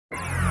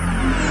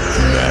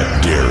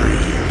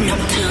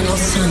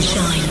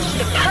Sunshine.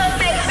 The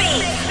perfect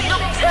beat,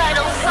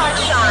 Nocturnal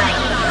Sunshine.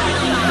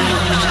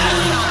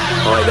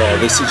 Hi there,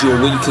 this is your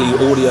weekly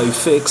audio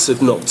fix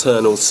of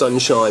Nocturnal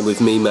Sunshine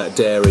with me, Matt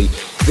Darey.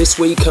 This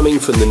week coming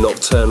from the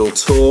Nocturnal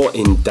Tour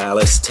in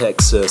Dallas,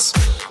 Texas.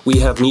 We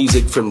have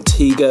music from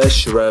Tiga,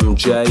 Sharam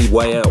J,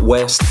 Way Out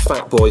West,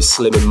 Fatboy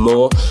Slim and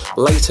more.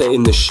 Later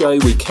in the show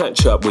we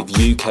catch up with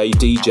UK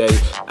DJ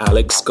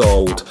Alex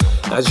Gold.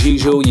 As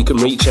usual, you can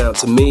reach out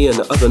to me and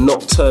other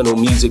nocturnal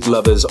music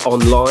lovers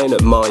online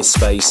at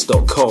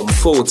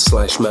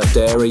myspace.com/Matt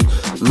Darey,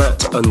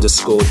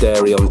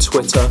 Matt_Darey on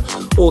Twitter,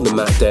 or the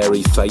Matt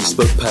Darey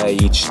Facebook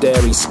page,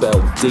 Darey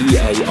spelled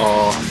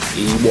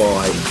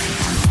D-A-R-E-Y.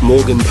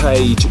 Morgan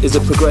Page is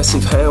a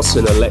progressive house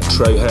and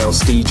electro house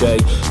DJ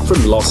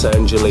from Los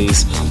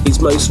Angeles. He's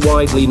most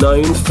widely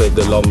known for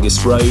The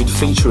Longest Road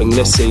featuring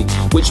Lissy,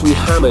 which we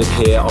hammered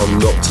here on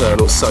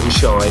Nocturnal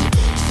Sunshine.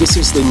 This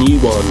is the new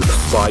one,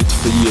 Fight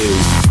For You.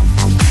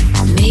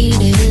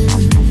 Meeting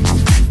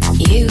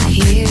you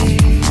here,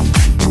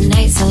 the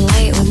nights are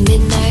light with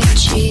midnight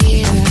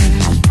cheer.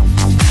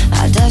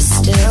 Our dust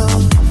still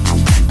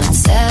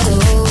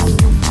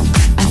unsettled,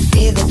 I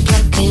feel the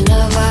plucking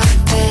of our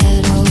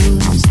petals.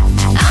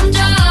 I'm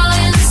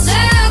drawing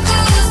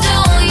circles,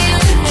 don't you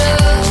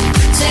know?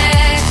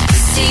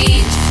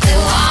 Taxi that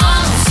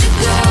wants to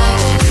go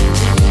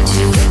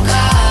to the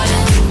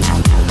garden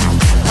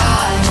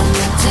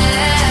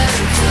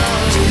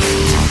territory.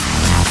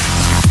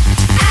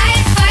 I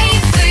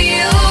fight for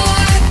you.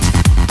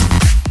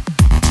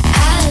 I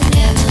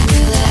never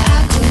knew that I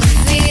could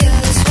feel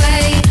this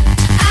way.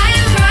 I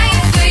am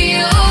right for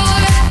you.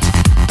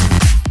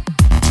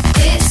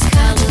 This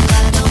kind of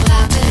love don't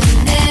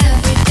happen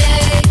every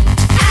day.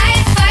 I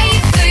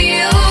fight for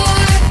you.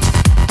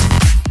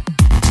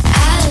 I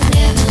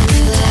never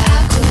knew that I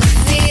could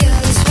feel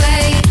this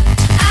way.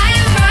 I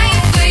am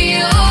right for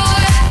you.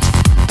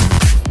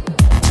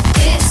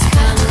 This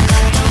kind of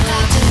love don't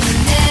happen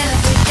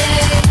every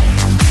day.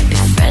 Be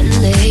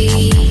friendly,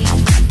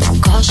 but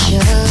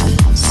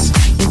cautious.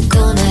 You're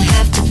gonna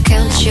have to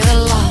count your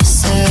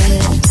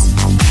losses.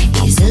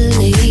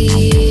 Easily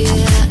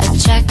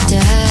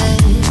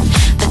attracted,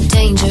 but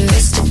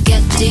dangerous to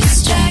get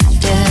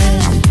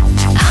distracted.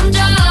 I'm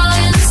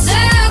drawing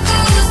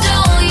circles,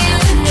 don't you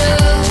know?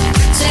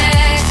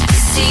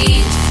 Taxi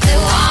that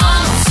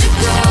wants to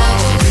go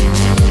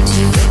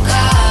to the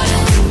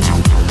garden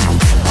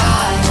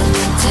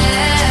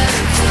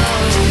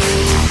territory.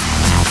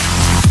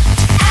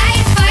 I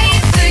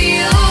fight for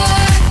you.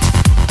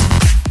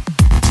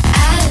 I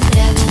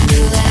never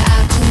knew that I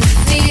could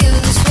feel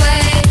this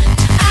way.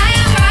 I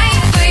am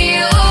right for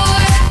you.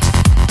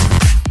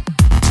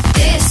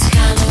 This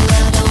kind of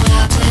love don't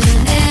happen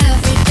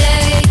every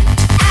day.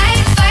 I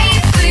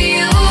fight for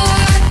you.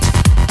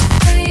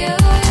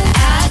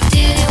 I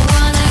didn't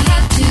wanna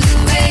have to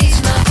raise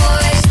my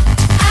voice.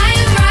 I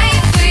am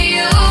right for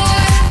you.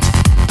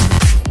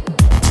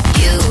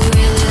 You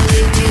really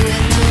leave me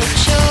with no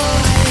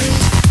choice.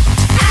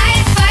 I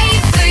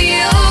fight for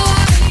you.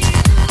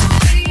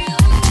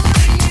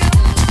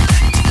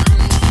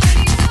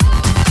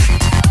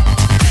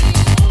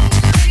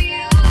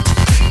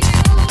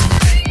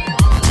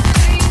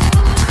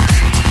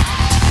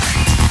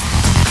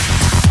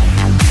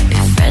 Be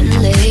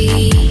friendly,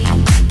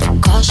 but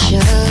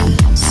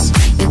cautious.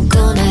 You're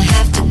gonna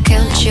have to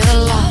count your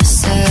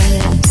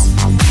losses.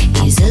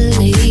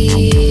 Easily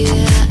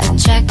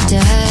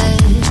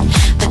attracted,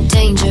 but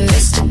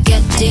dangerous to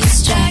get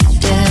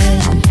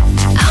distracted.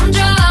 I'm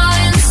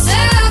drawing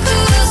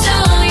circles,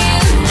 don't you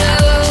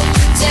know?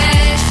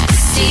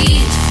 Taxi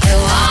that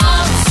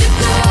wants to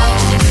go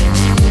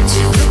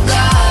to the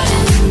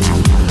garden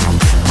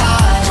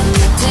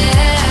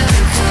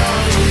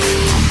territory.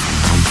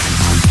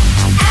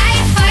 I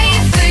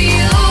fight for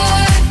you.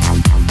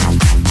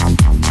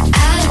 I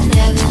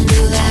never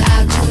knew that I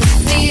could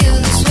feel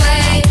this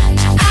way.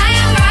 I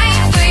am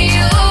right for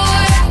you.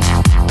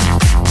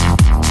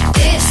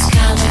 This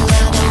kind of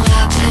love don't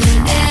happen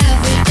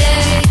every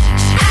day.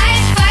 I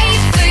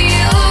fight for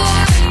you.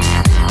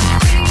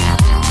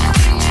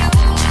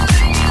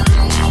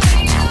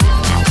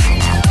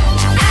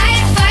 I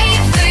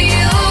fight for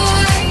you.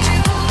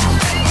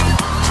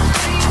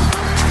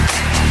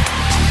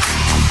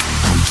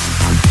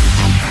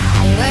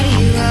 Where do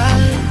you go?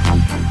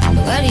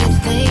 What are you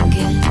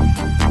thinking?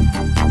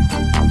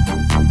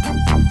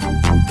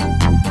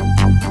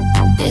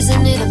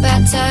 Isn't it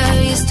about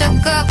time you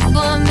stuck up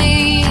for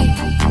me?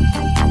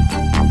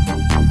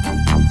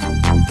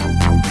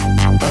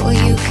 But what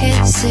you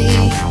can't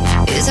see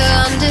is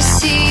I'm under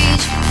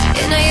siege,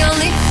 and I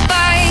only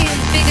fight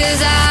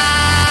because I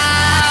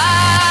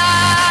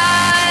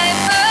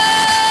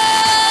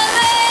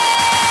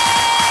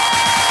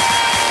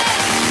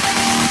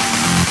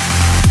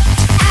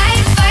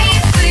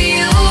fight for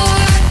you.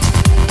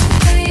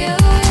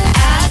 I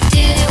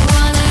didn't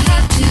wanna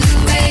have to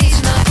raise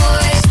my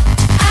voice.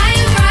 I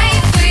am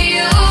right for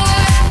you.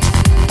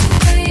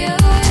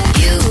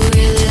 You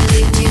really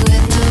leave me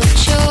with no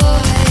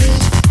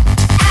choice.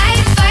 I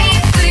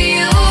fight for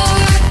you.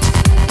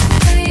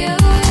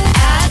 I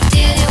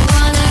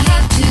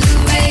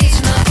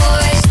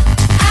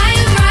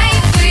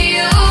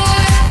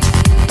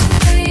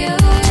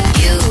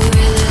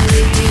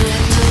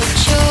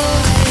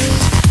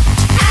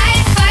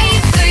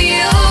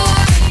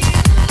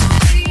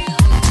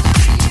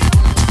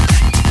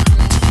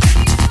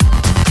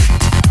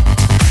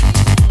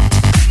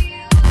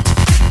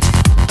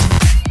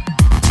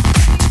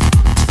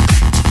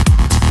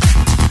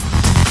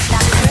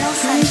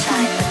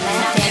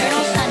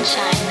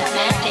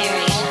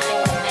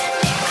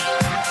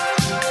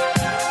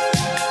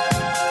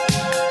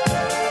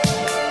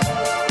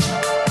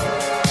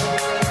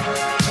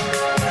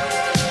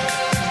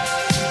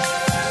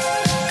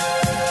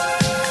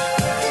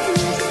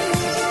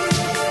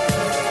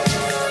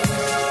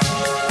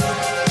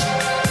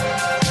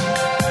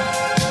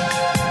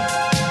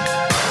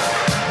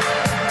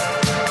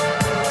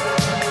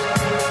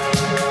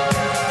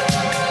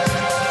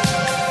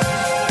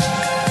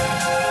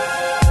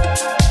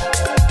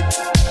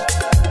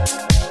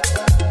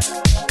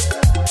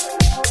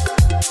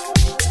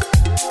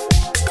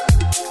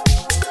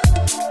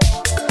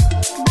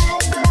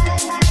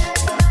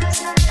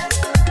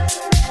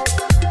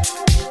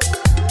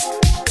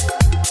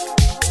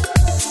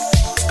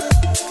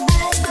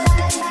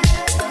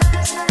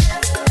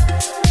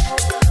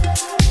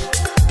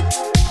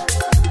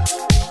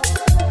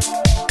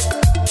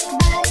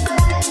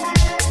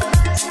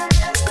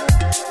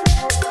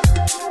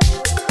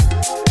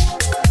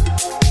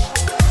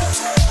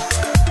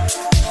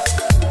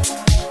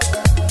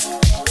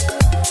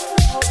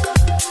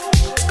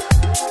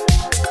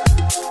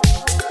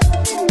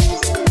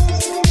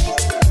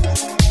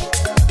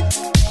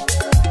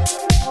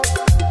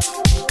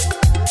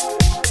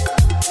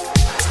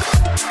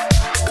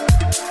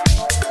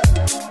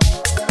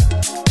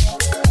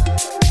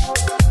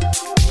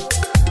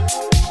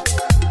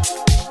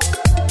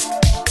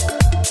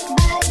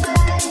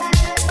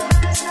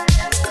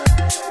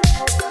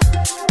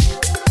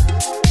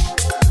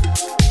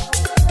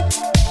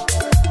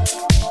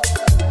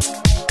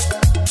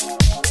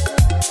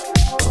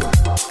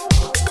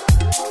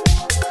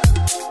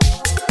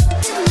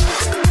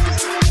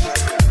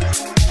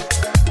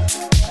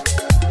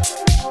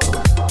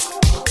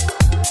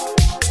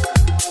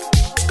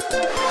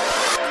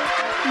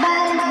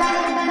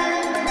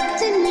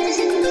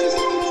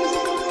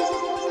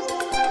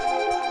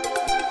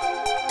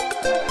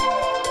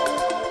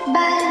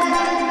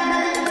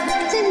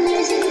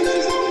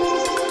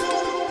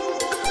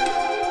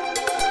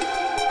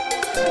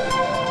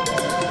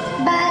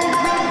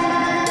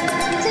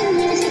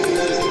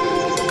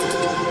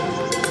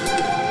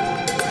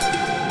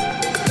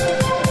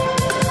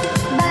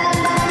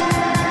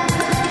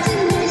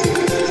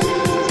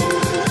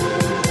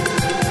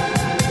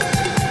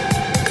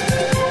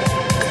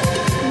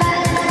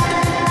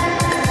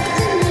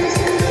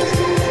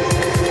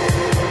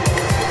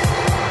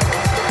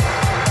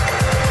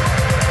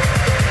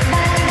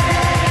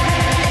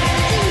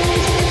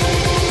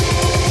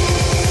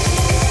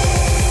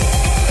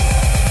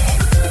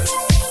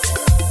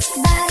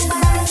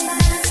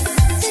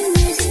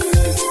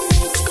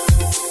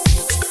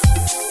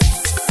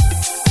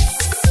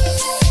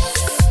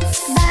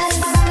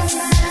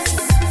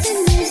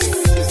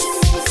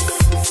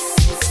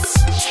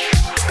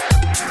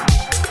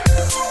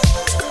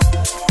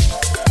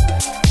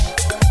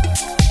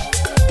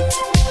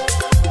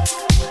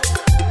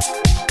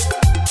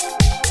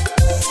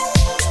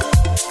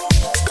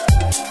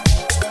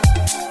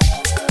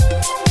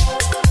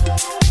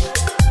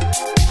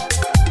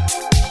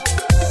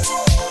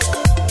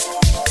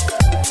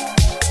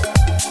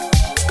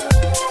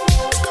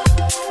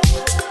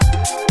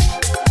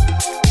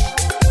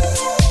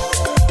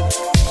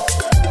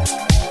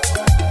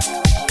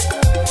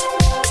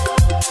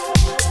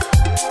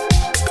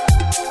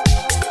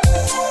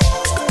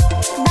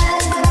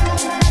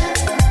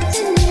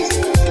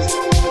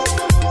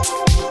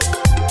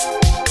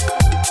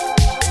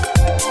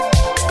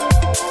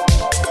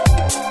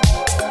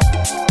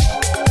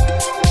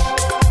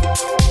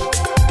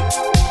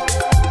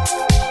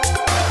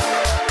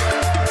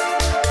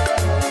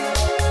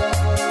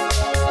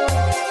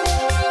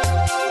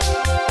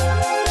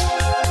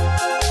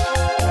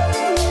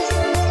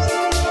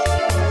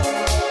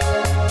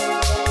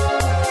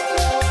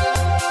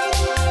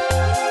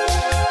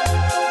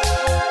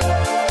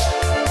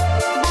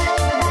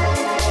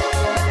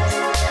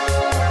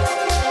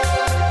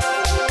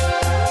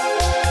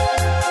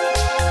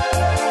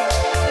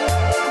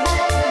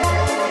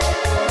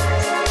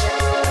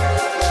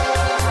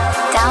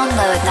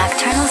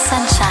Nocturnal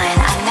Sunshine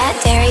on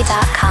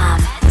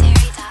mattderry.com.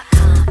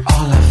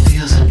 All I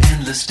feel is an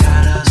endless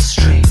data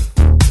stream.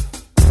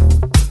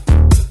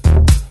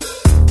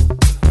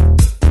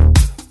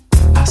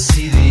 I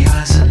see the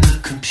eyes in the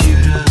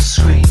computer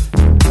screen.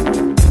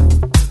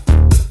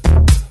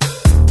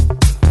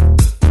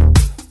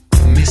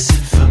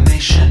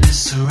 Misinformation is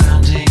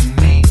surrounding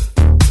me.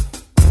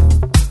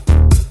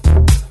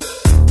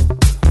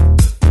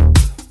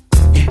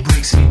 It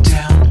breaks me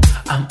down,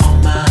 I'm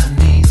on my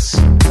knees.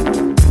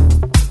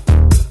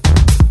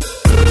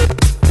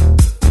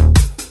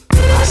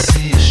 I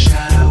see a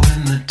shadow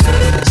in the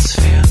data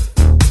sphere.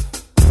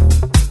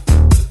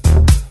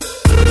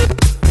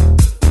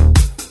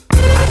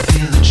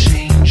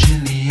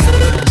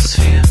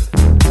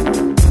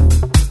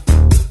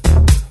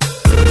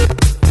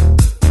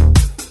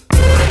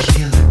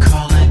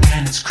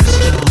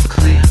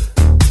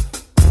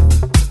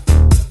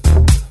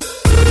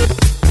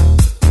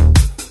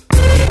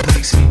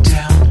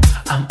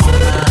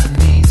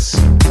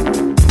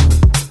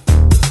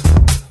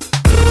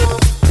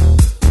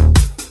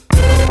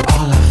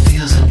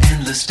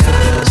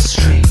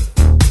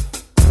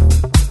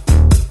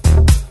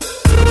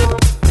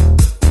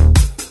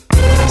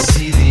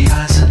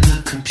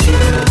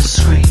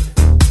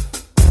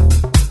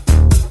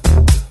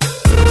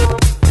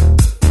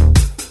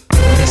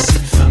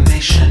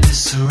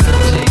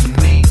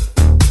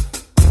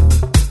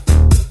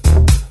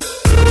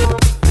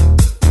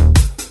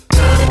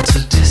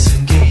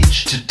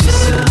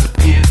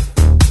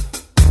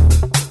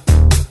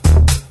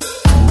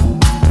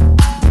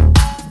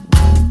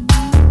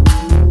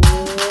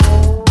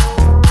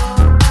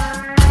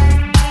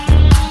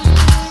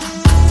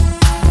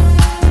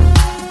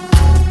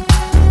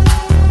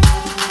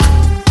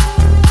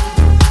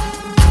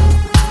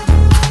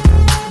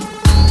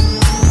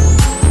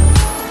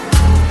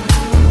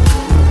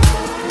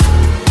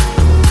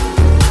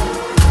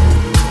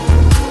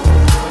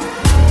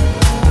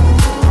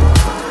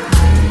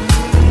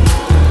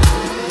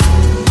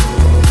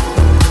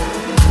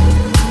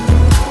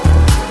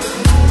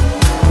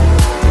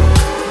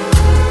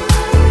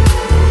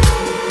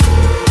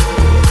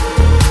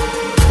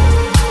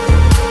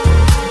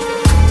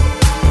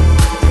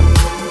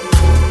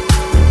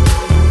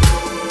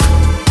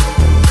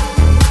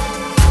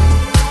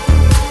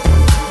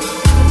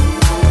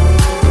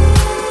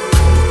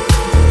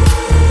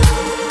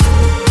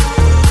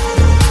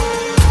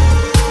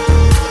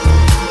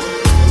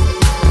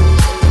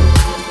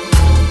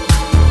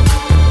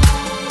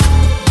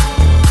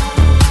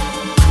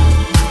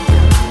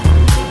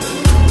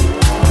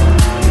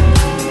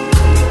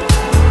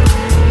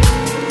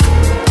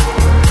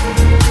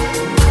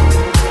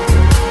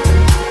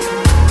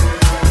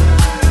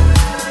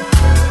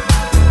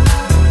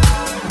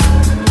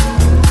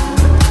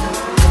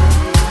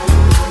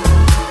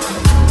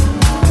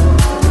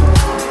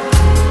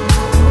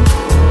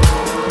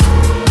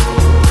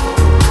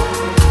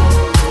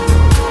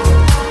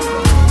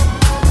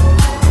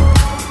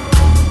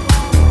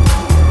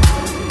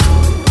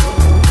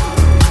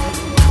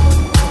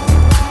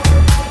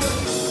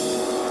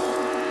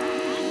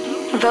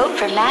 Vote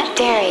for Matt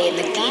Derry in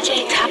the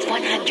DJ Top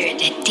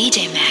 100 at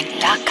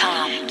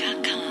djmag.com.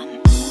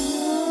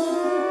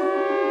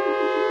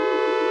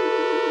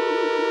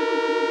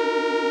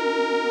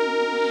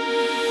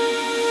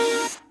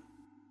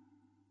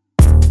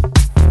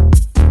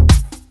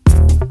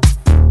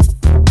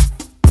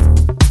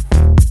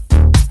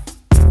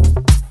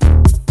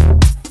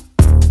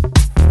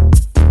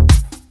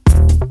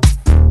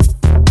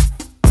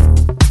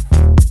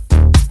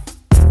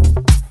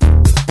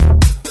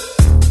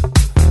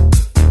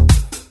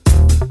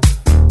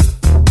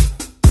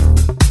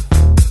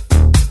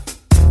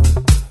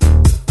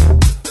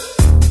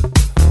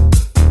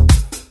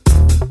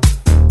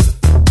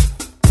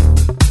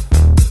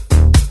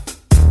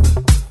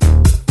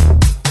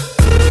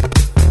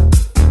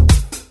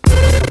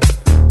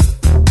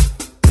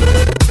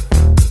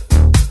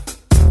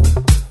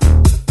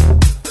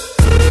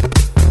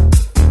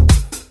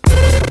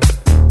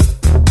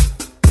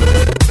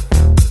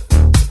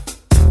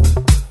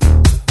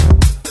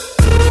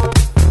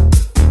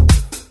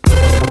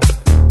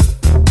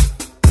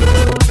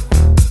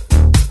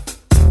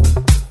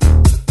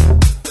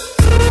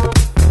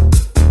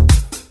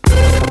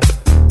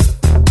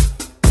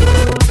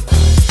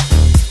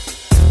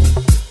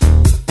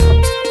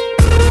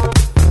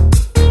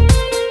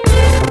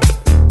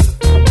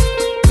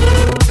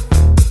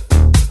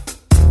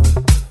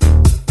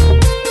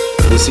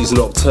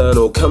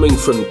 Nocturnal coming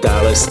from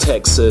Dallas,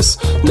 Texas.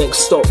 Next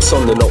stops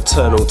on the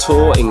Nocturnal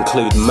tour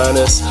include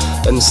Manus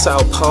and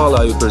Sao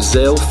Paulo,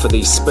 Brazil for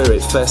the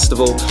Spirit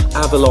Festival,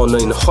 Avalon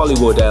in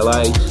Hollywood,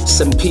 LA,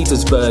 St.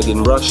 Petersburg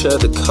in Russia,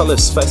 the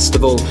Colors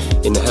Festival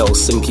in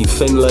Helsinki,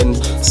 Finland,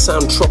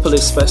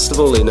 Soundtropolis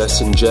Festival in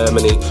Essen,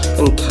 Germany,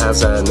 and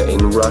Kazan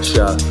in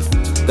Russia.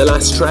 The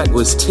last track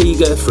was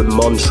Tiga from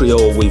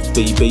Montreal with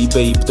Beep Beep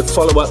Beep, the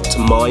follow-up to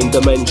Mind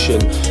Dimension,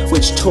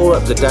 which tore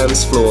up the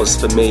dance floors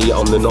for me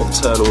on the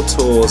Nocturnal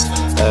tours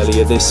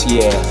earlier this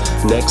year.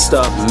 Next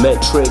up,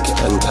 Metric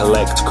and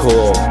Collect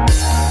Core.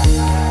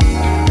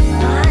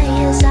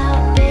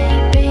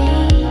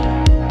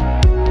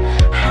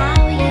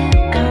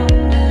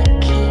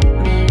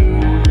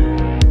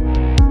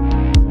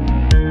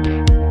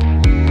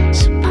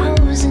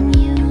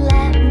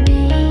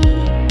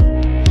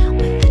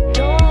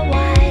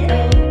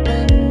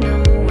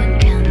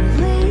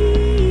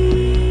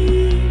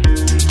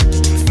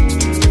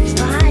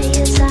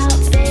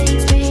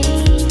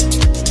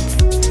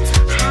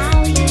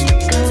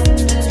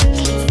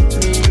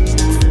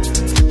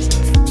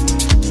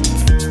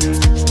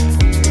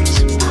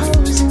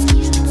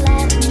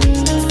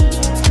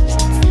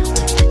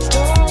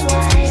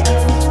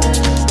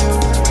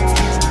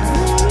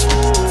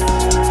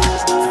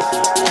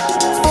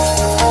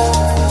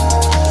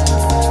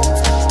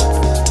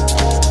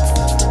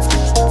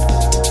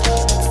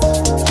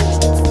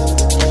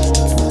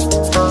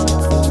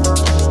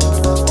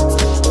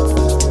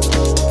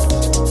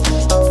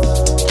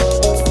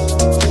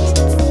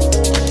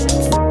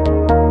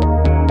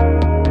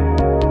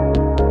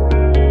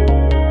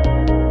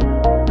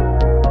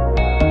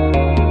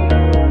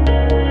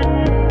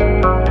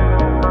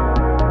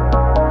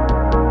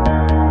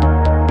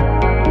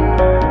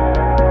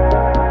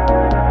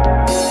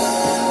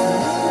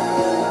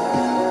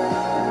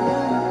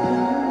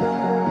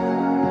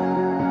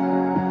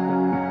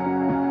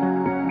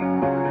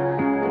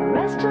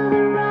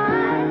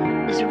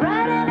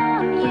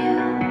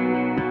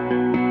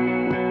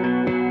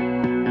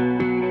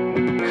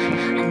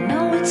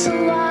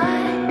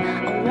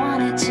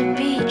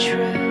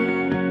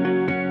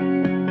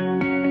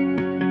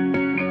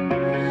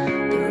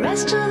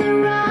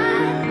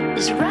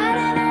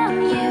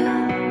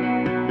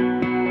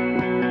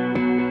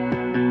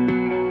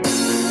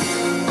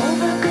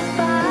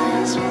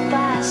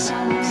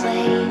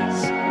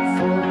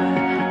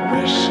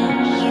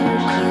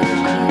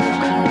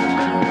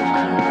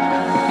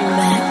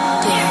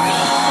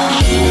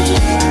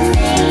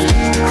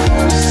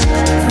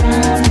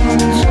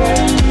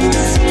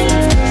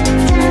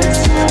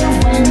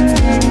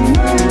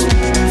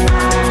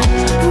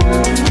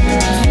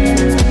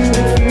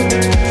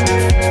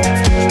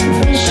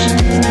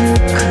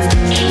 Could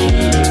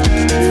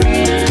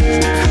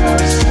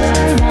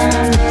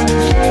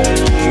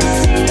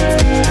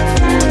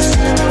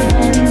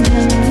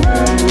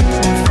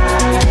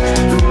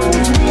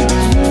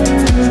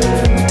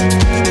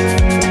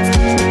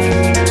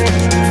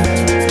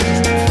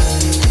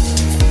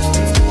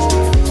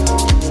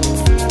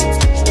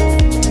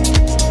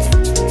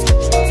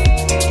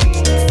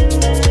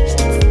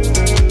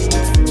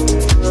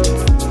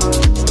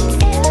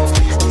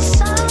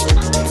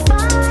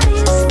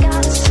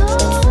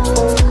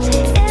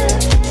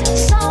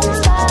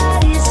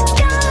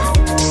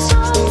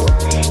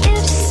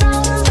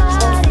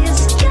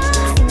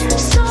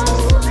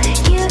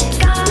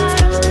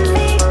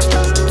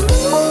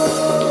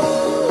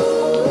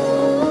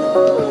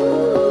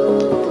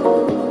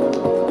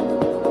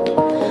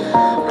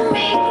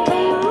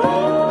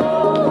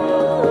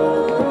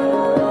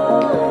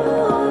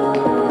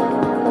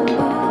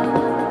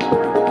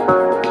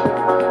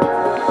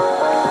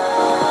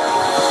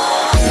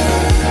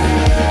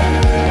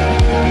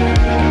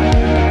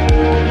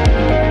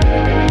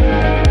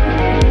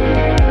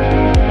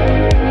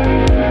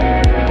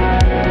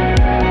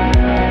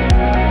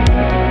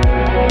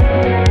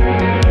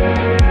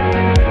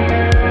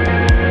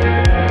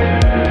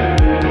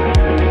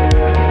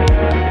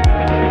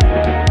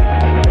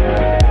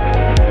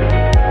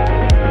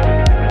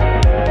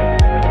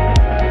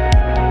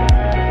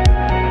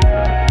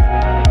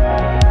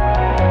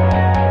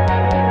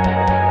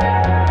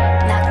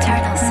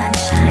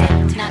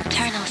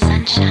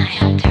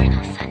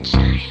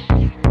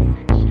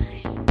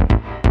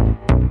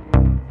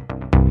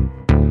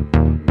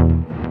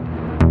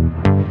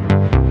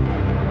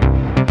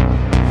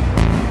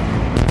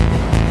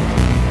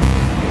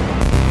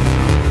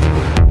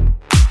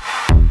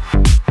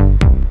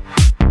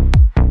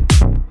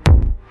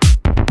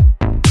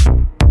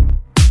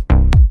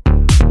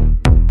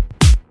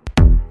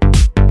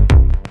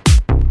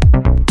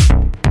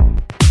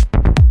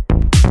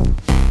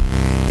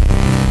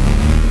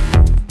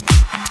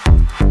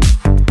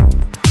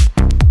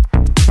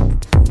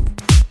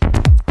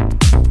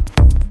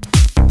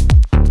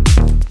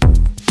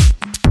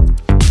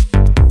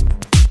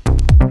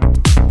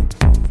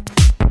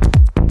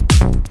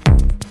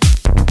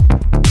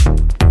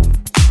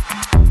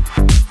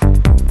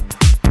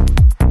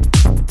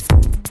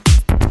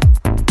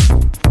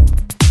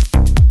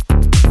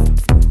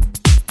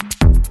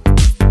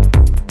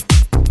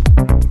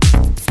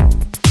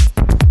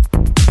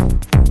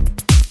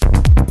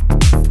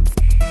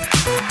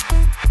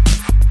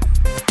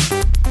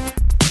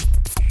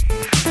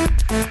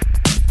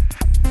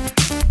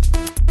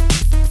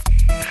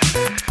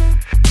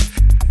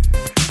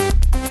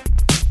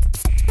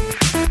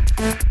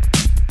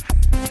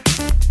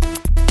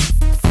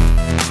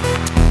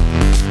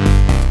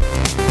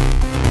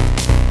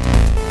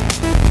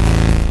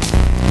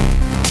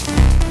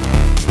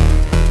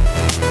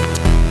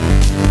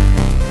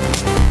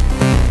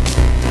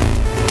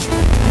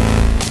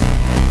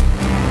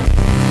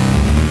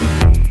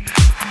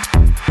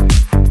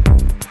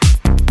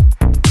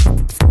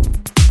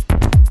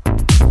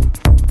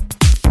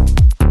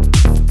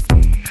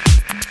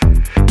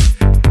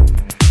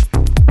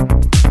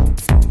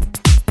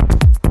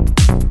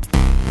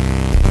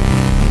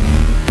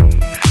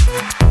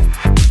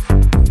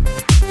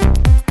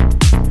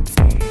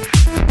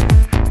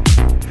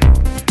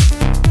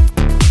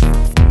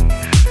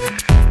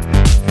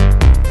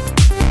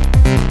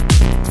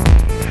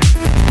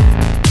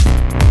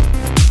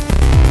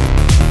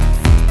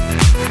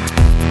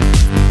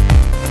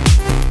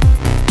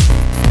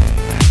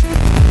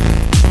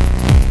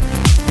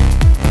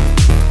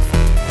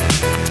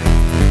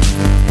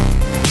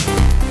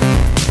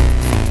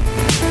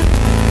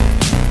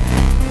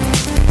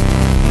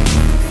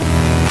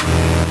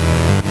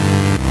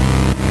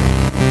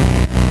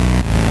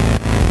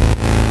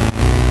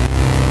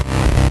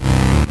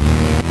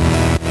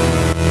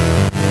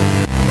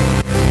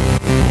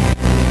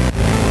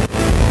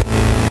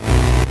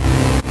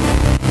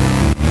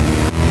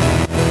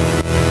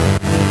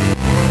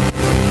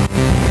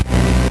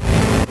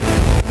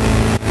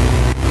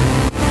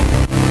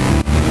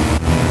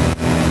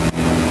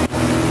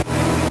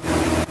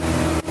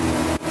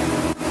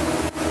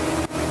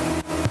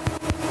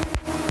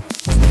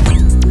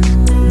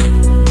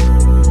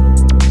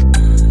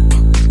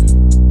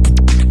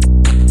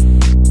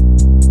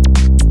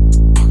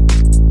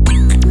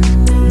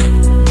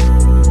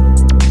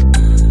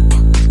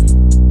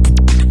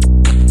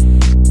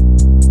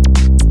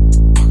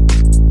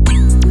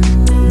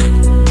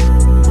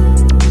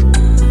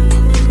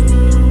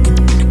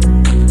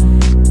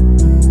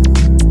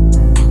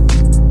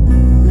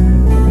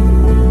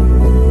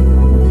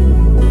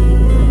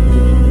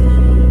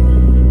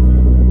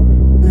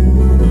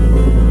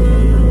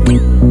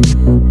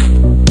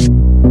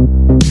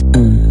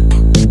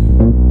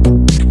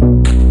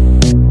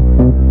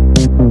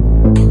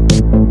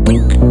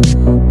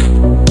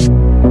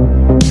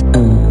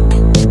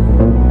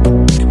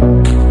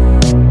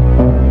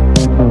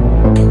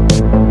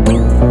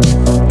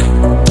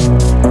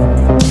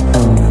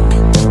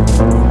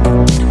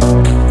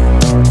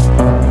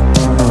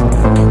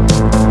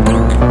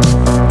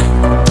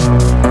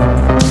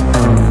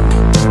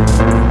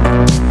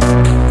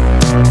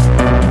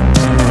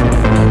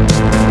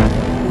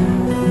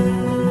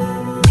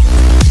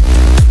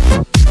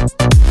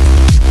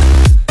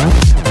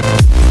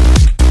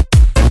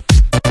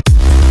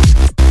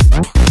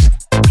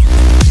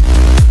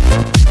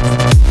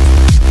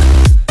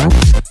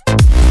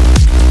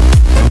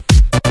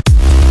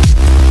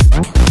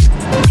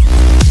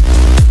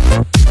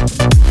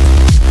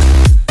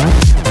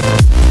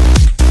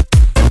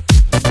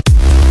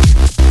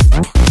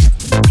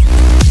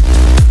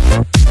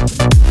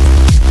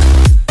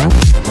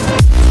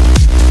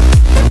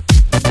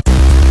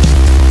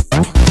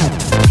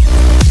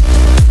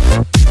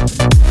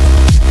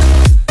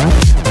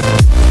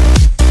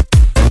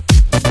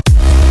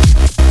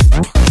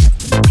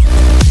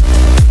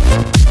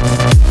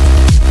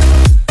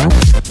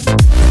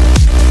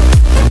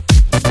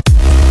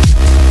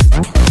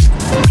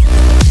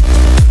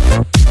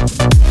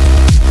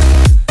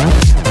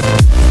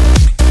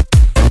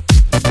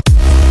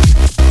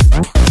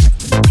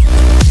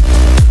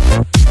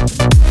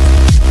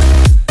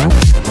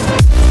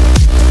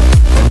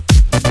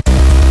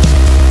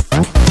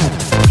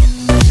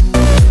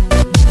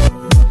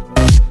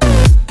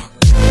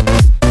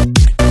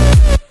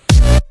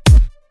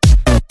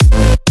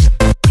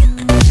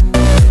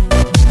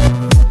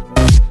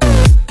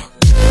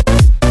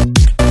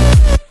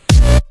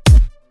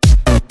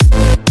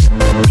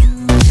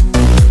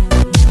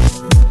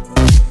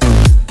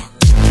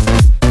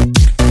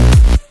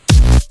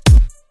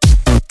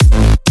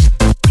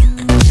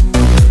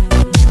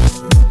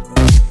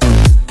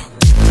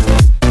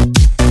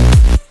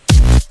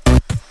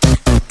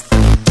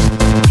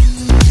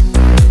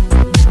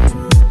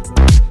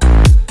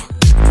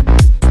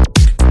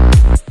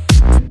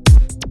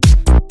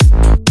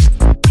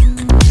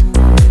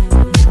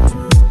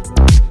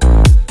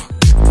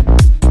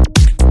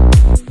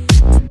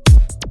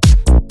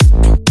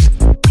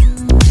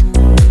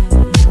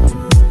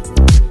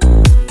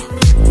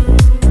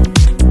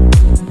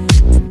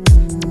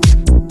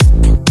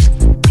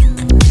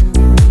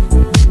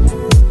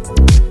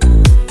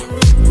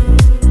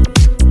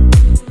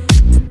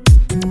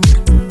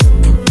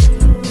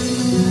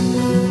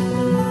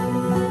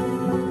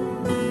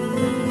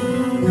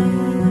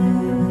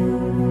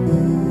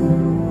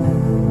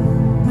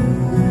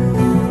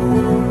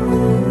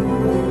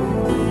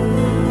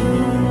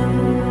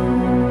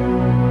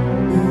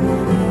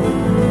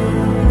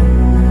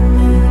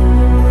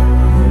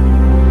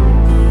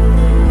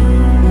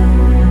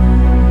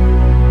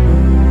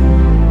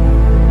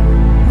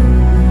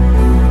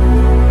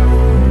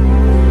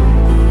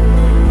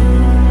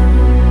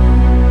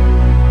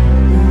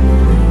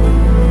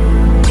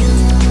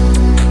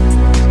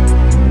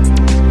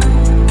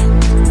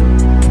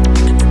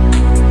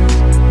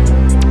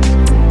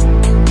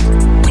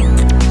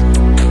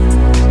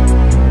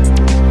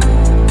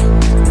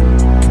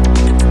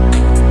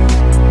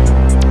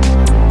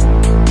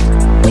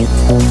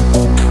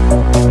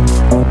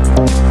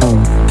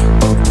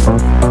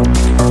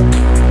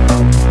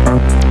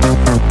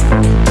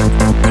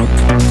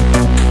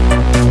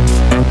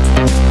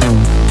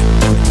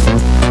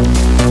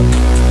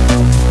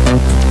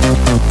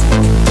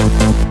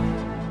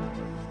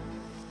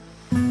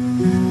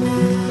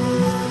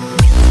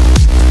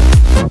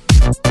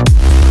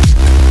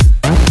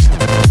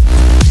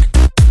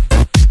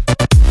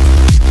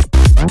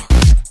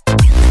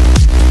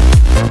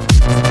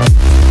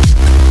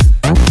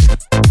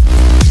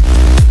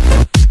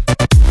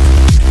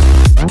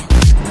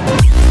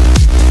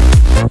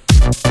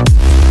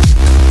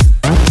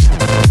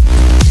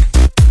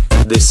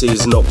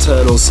This is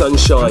Nocturnal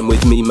Sunshine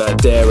with me,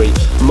 Matt Darey.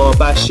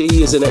 Marbashi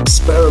is an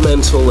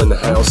experimental and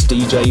house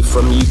DJ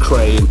from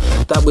Ukraine.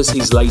 That was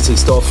his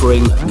latest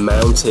offering,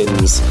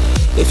 Mountains.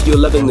 If you're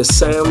loving the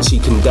sounds, you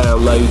can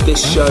download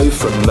this show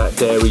from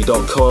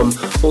mattdarey.com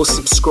or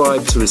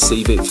subscribe to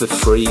receive it for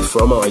free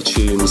from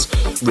iTunes.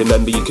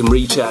 Remember, you can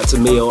reach out to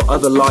me or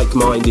other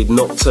like-minded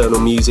nocturnal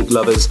music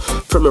lovers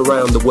from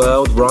around the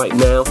world right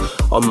now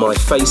on my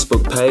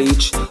Facebook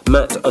page,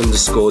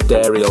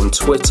 Matt_Darey on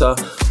Twitter,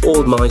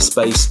 or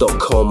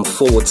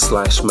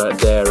myspace.com/Matt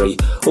Darey.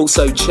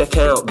 Also check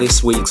out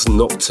this week's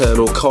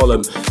Nocturnal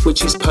column,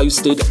 which is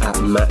posted at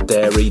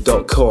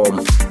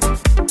mattdarey.com.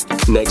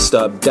 Next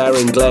up,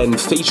 Darren Glenn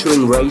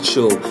featuring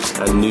Rachel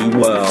and New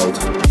World.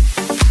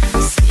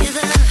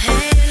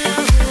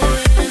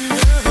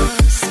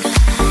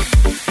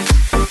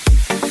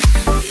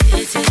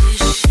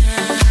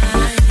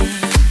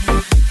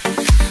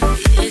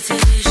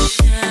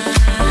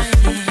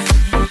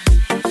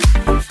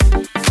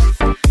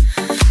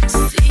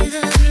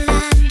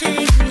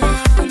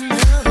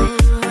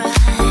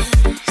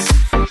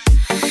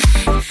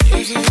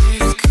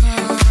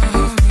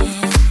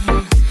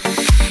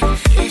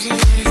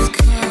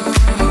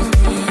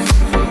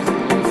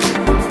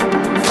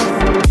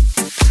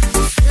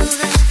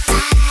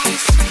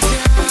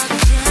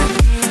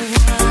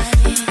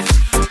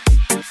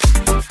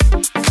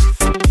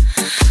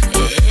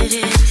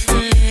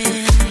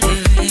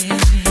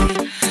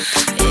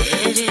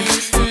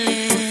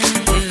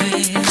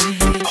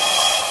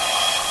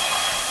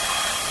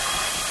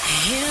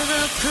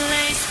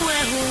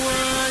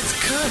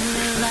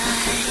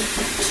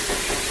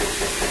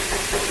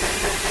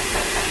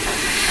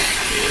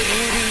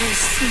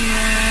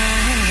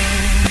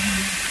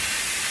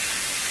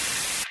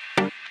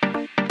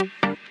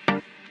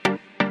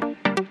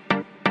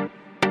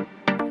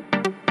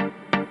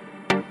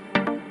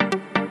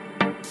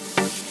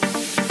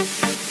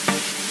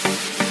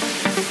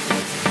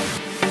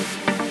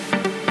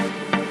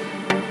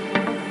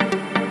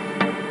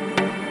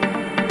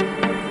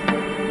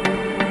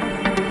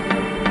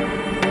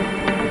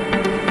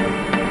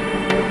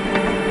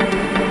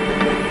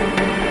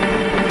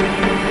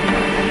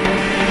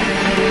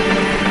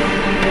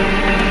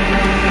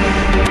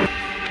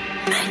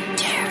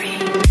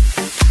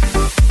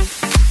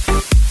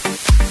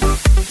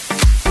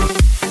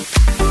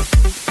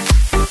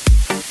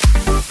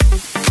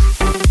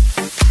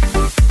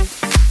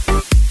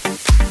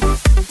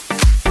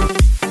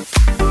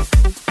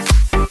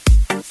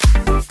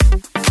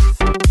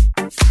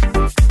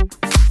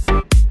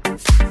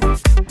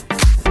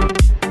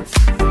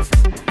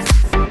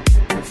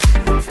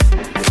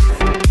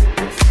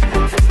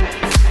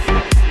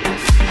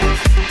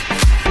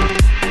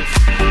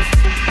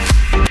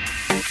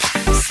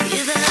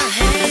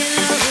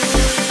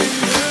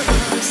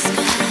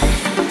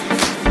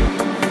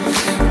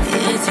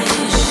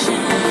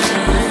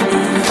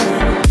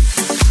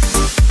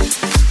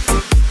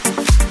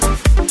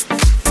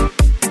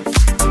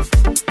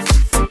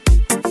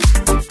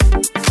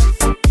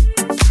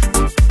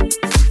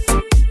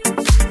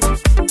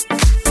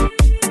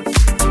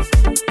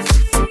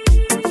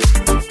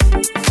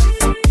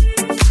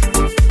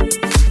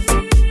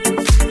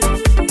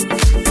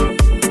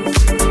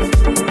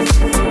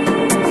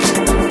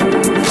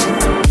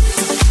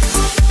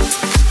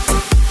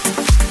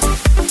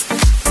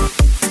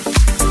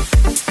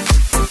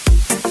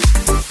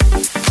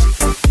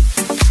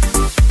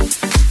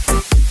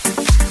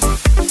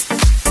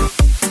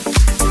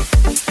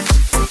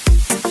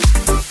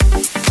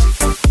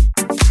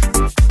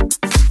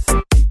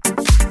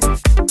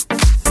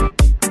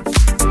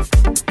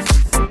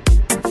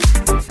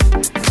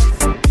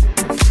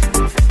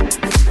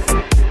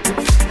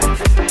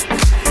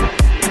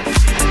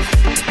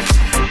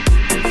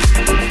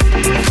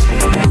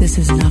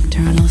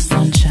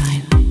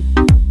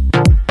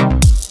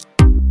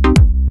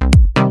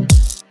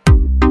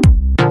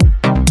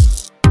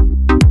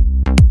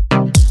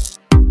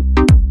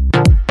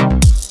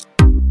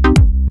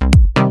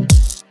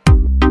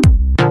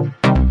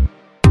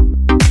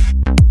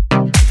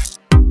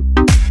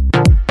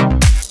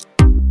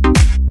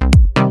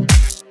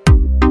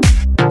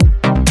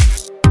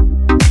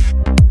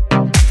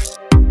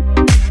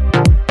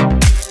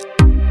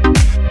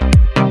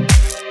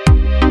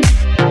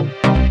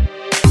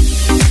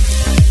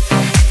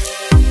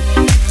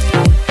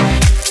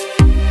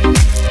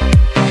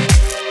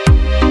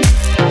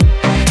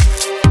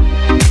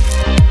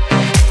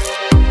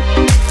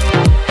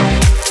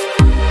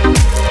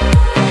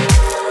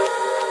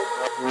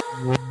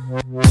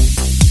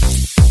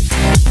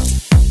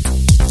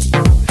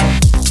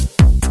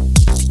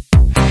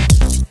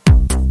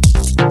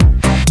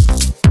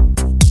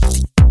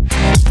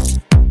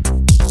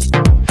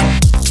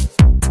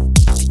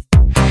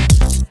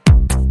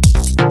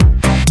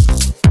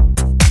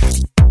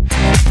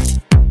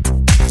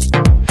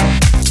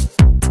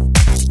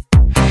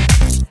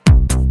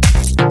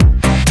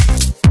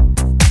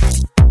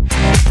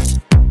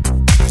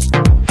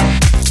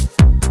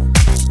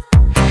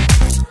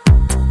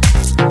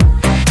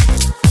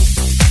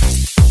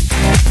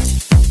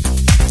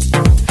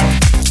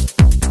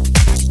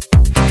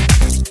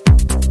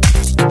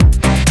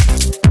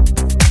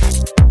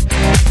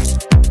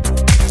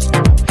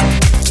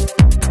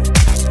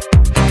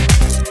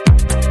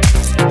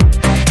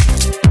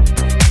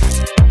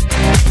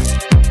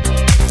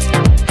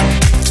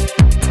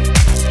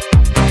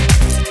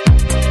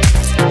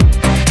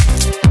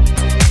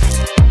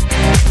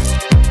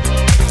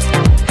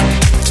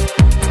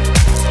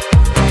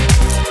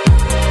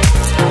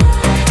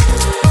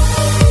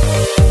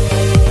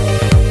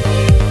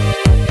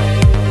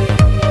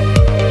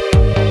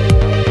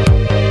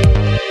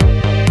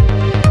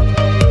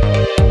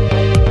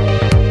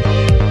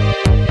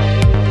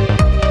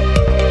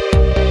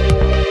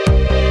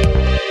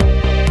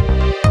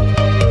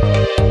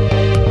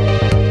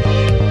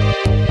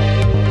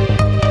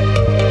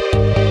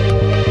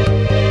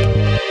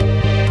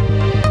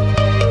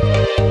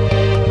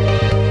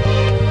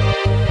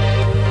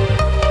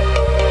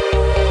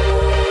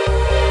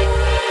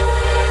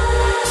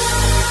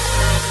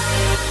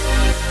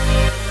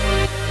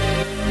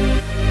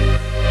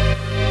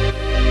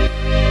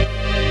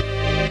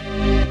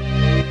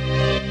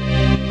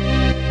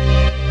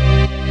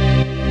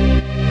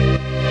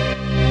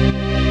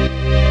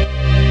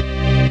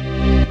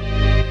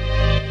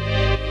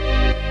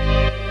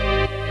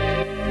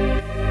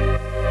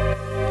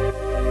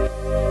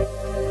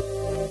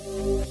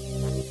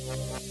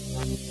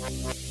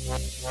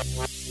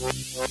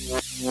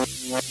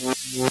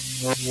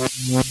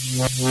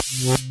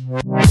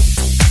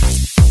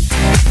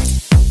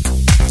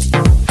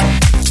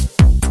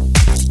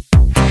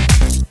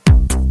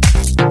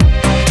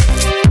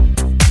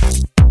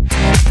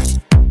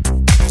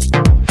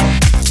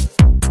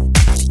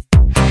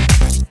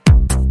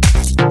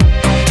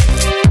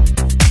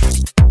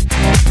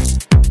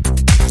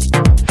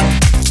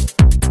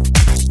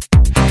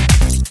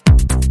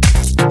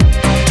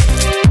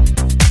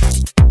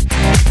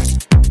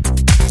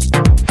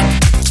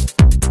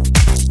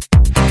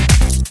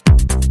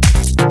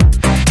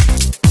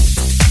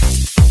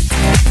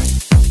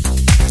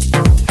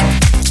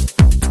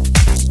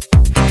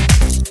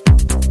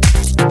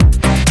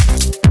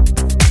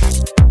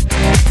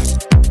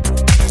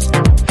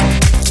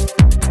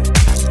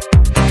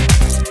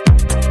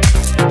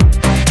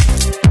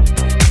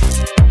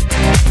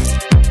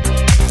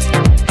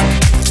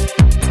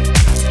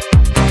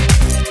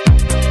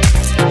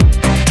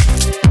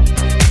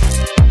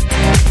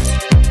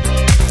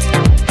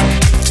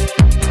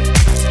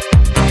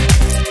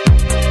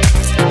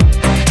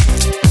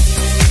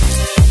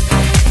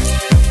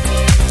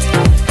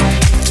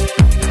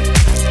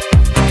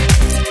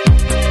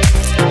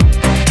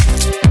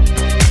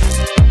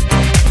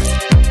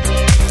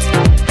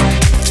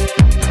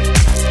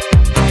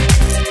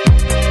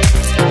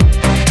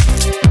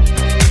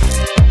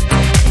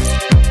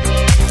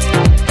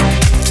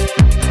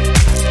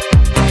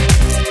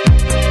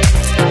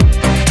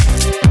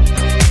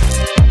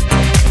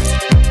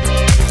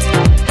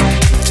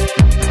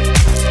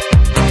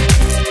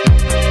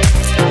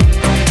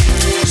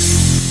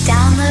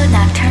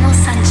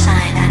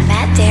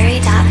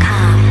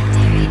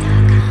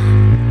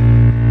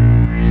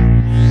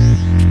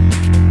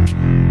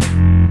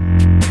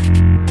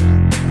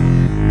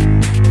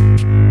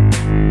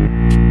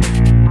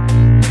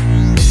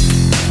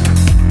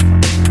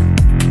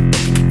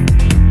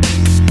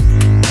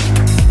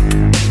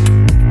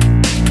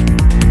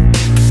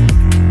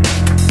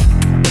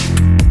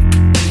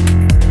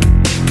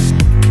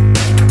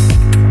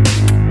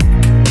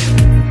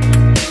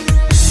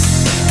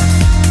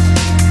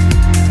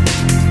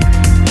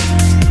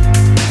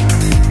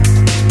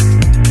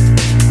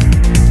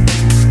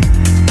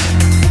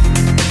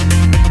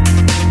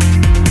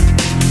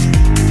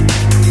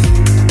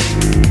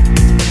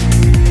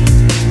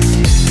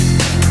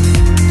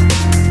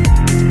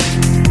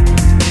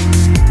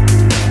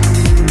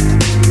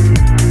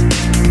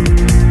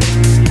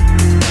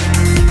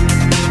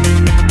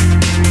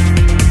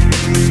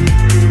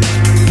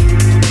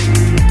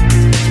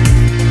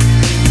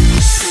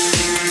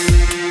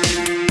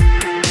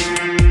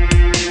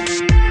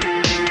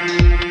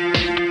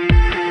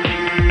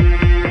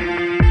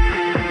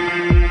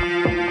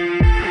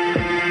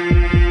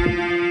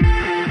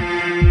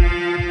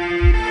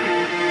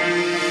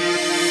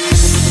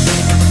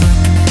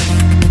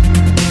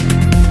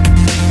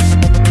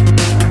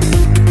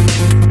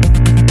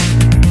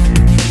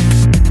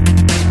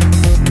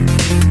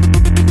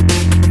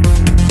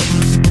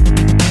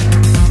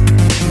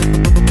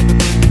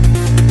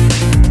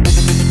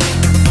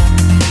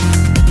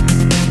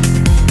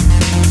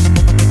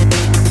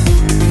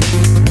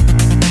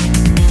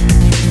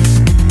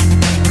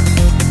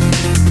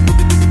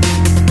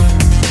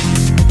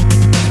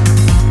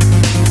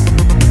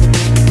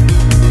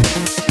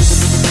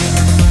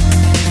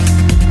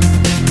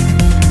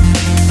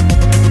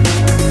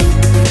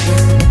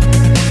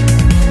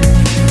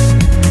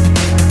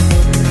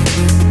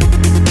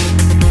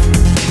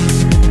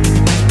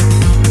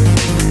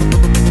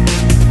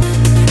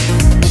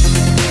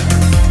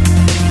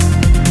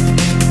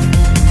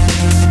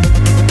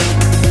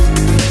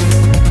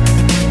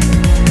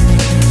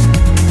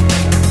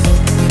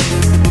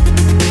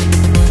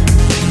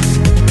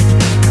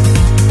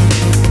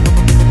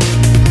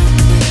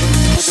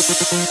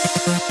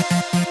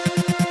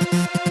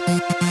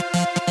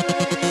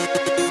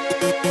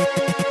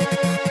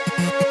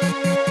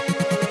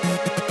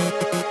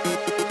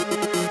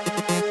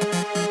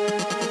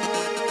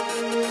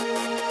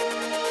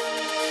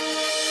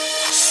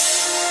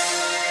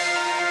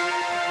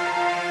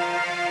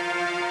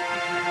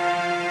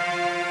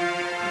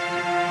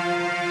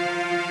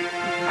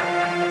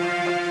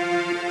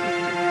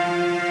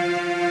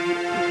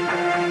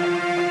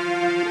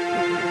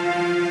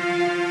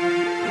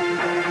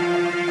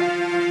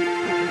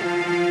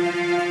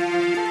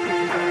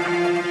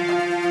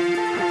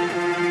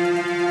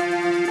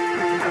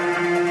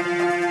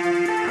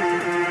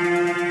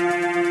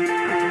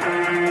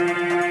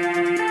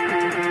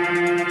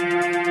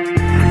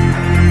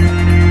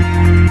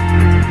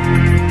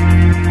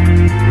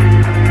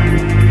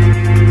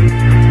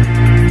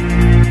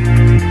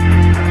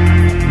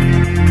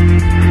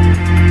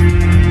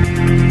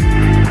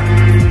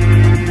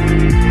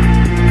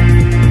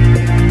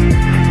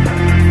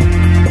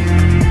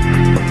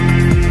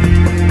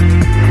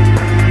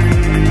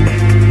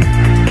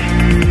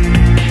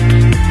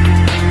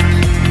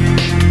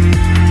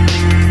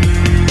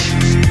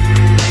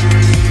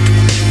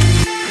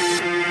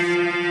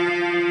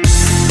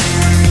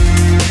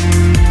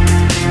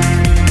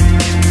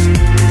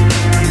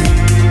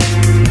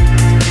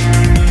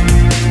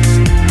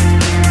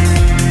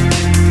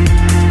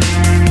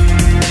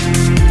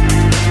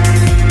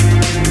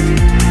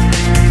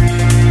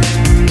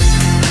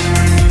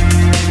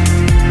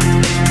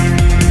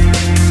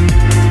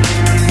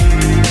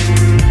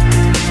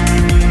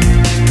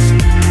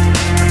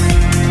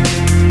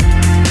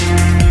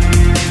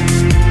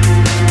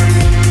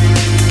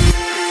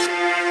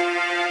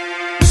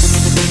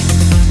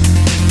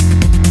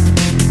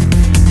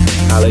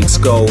 Alex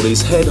Gold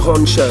is head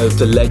honcho of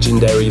the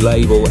legendary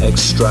label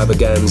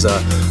Extravaganza,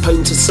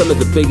 home to some of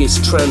the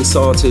biggest trance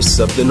artists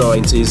of the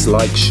 90s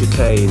like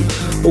Chicane.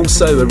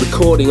 Also a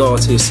recording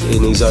artist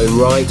in his own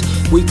right,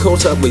 we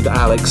caught up with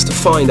Alex to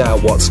find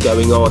out what's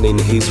going on in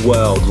his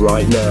world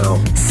right now.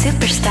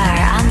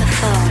 Superstar on the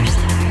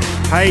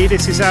floor. Hey,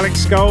 this is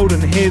Alex Gold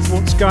and here's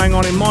what's going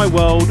on in my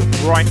world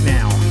right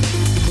now.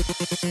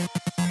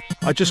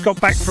 I just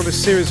got back from a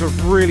series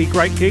of really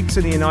great gigs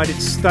in the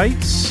United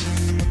States,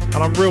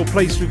 and I'm real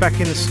pleased to be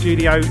back in the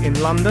studio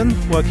in London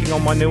working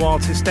on my new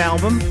artist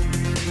album.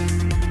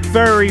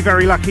 Very,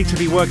 very lucky to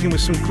be working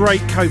with some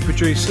great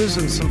co-producers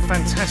and some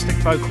fantastic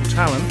vocal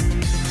talent,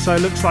 so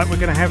it looks like we're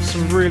going to have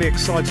some really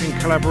exciting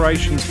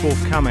collaborations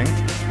forthcoming.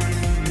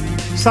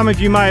 Some of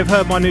you may have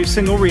heard my new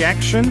single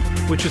Reaction,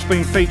 which has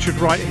been featured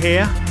right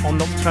here on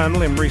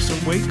Nocturnal in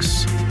recent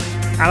weeks.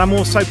 And I'm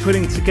also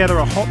putting together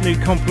a hot new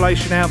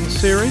compilation album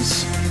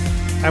series,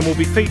 and we'll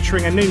be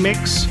featuring a new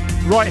mix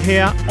right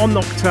here on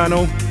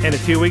Nocturnal in a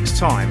few weeks'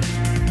 time.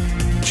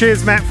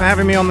 Cheers, Matt, for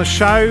having me on the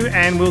show,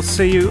 and we'll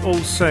see you all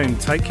soon.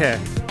 Take care.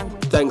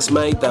 Thanks,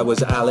 mate. That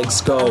was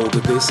Alex Gold.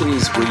 This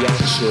is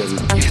Reaction.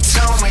 You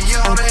told me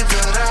your name,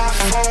 but I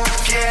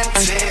forget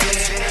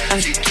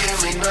it. You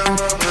give me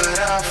number, but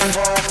I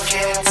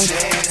forget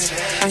it.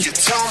 You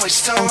told me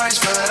stories,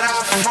 but I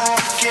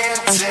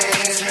forget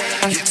it.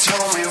 You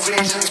told me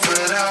reasons,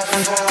 but I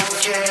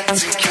forget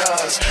it.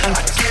 'Cause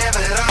I'd give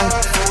it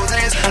all for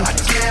this. I'd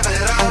give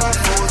it all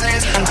for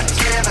this. I'd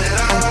give it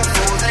all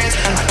for this.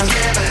 I'd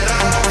give it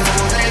all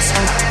for this.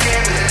 I'd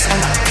give it.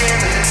 I'd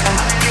give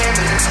it.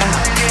 I'd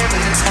give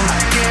it.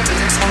 I'd give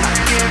it. I'd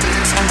give it.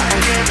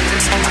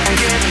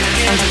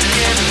 I'd give it. I'd give it. I'd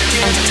give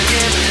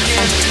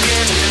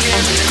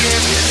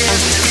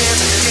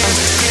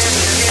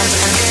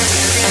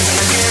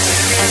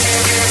it.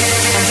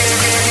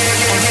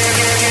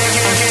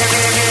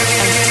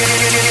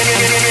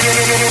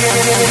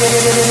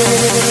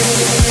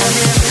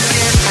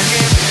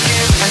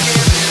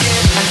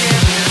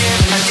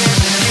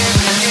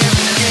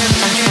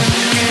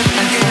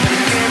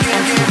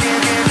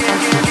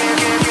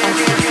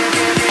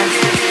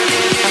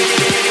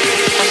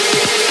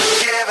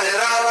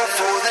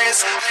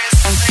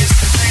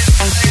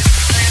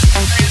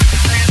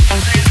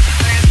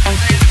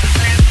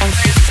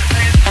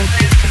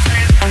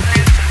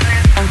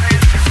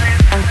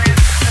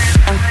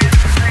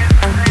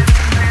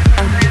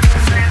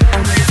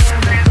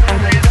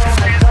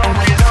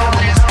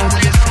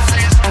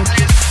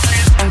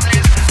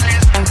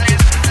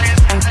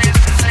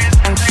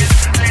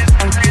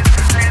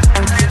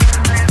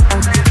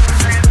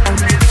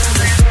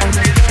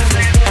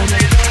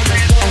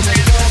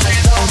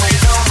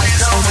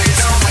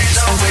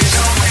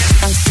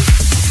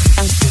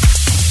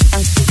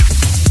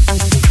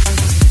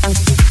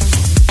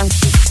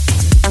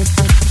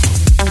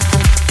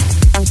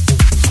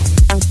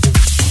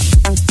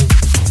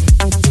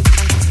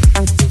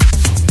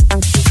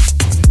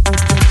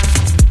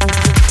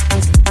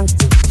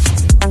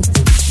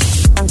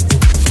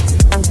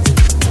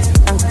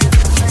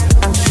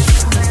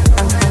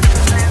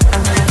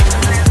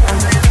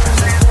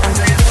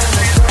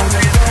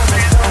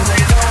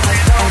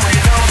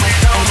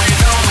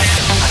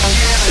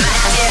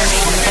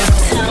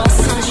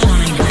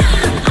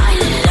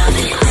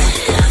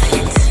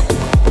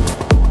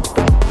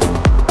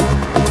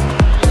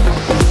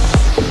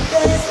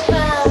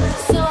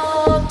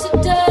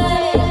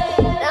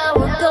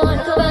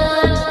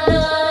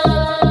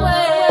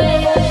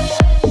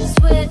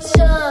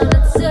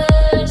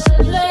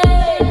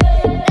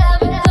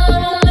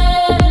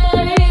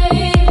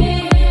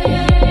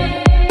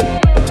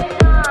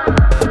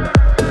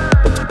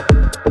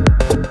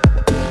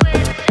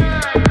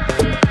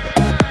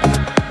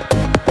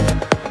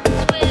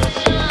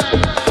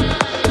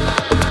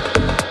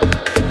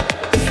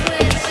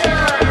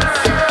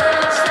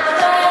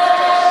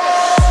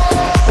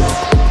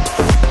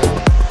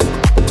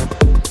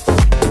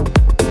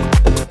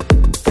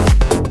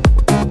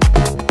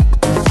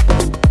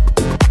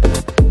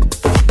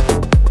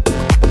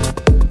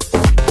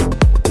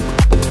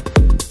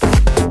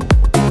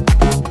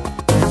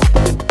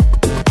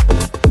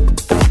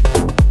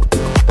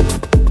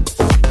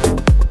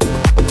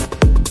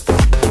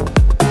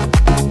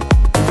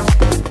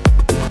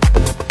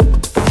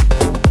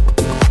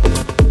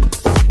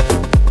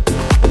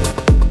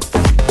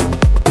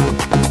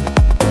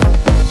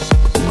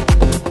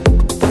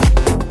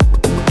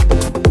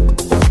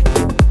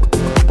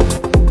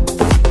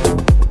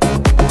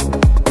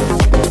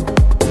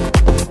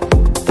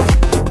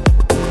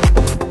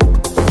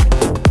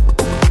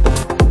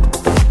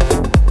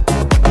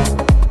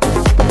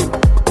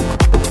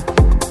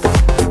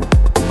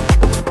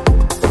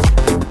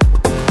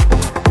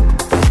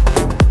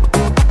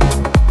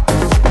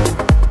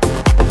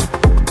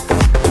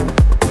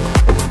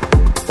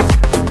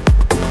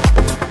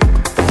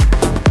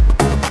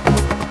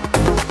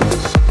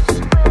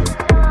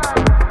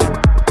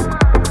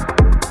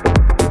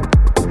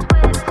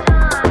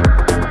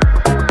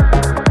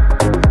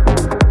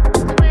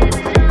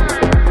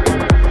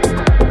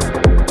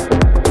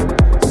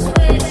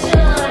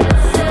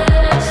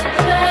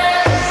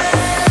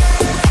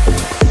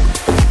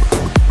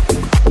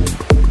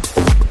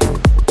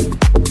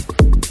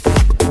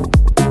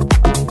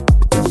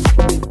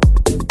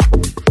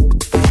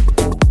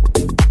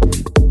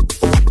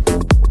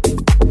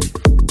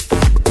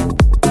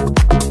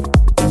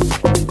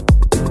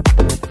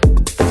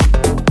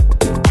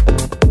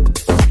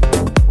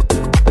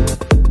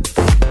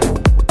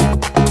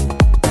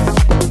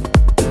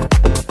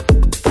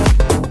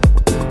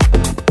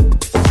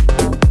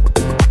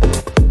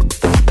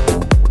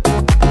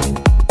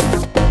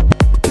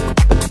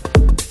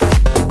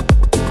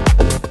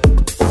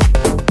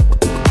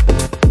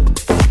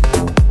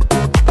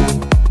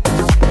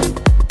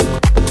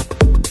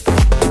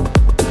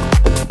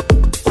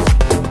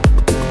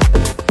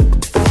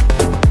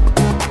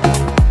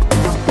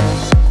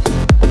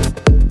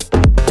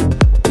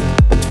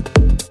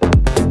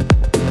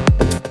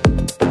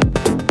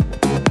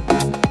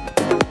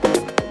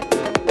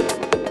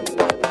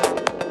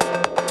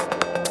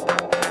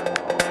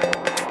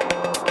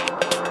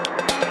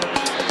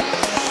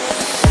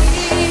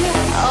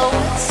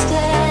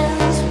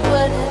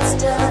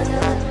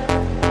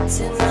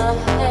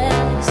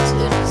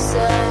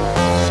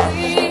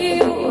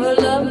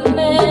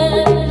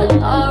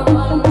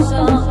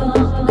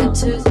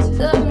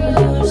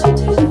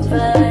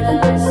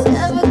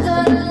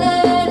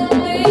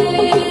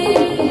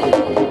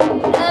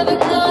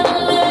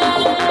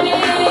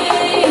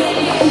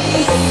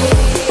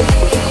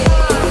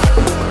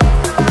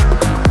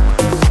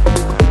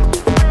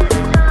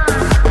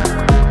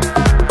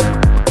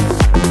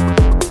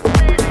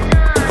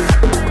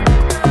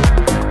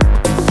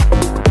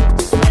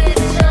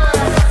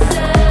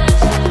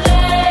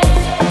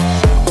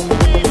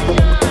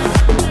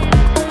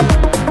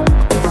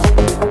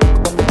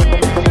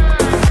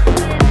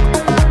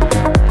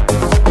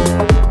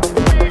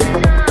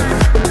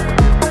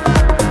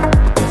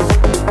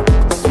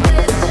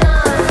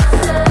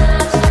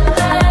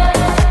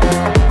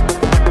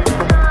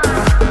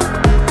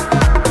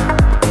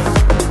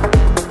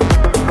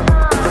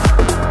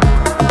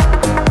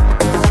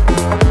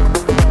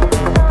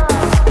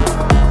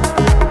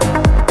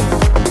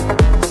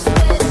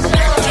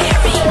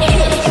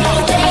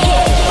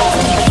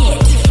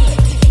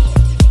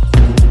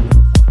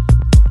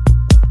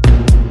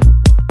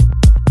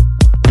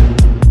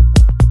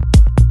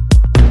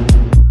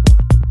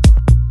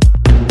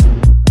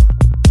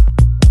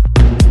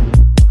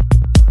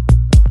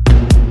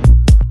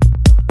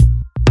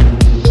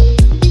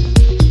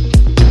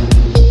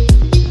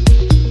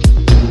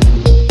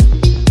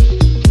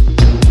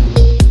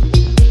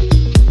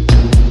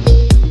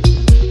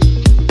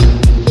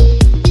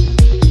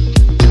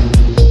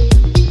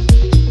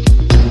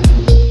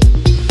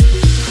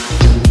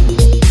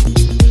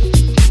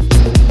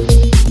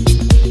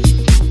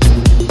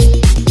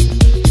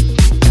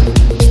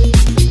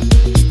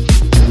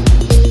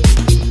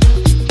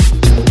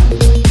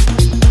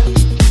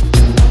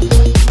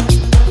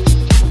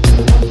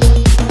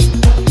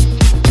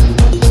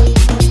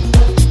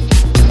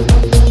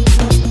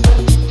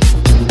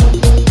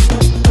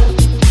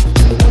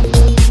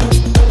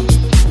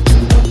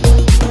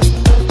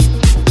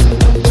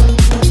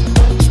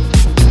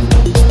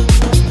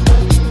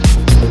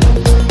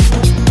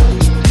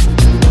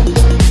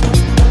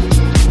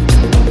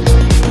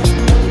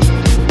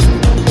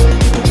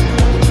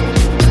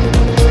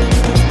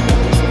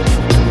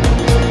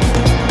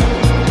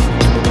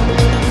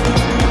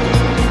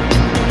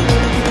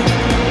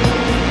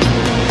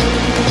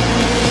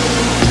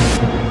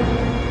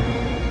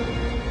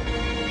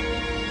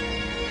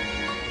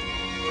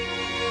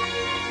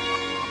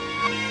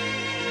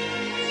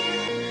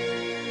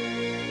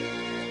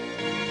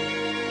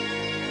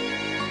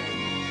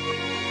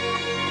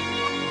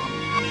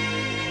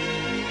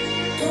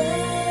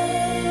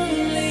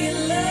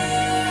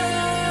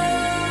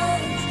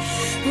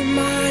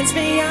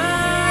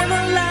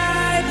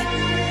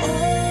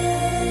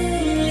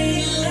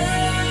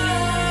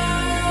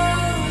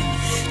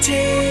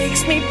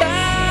 takes me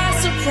by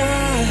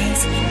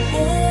surprise.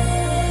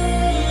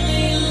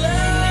 Only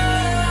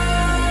love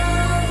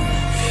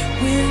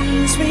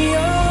wins me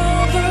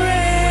over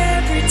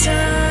every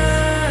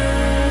time,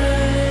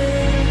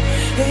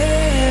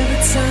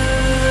 every time.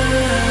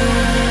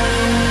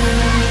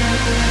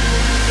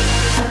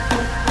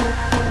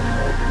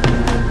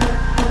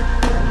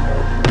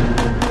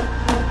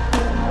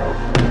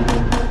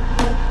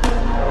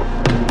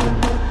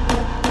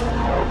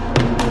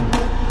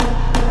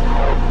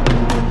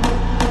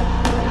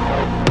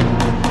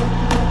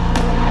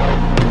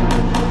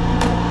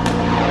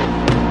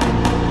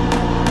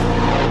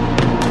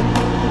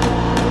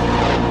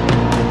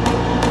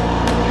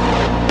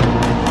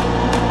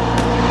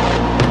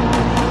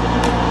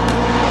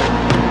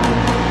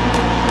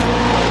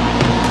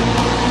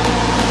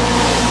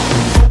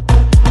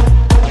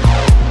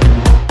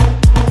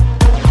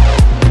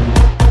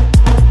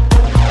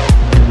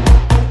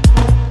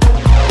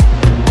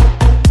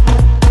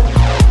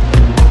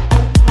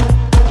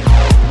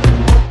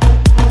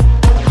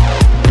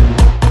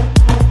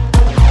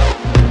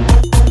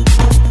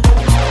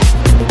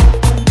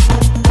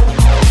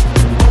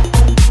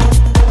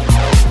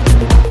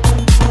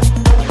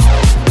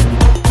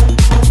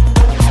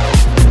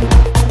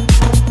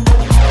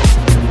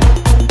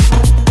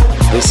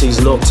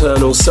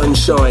 Nocturnal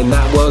Sunshine,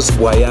 that was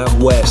Way Out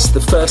West,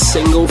 the first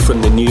single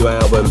from the new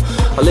album.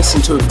 I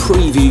listened to a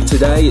preview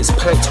today, it's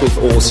packed with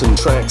awesome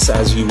tracks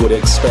as you would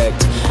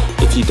expect.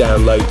 If you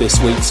download this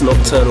week's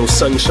Nocturnal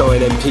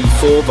Sunshine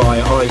MP4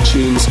 via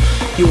iTunes,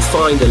 you'll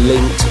find a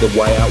link to the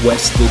Way Out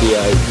West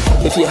video.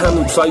 If you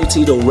haven't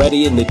voted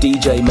already in the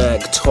DJ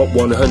Mag Top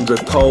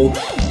 100 poll,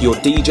 your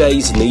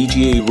DJs need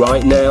you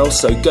right now,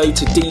 so go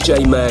to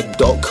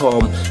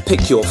djmag.com,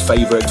 pick your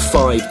favourite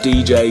 5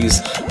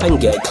 DJs and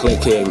get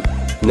clicking.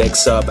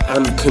 Next up,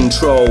 Amp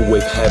Control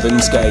with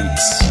Heaven's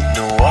Gates.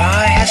 No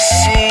eye has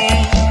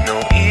seen, no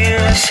ear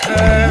has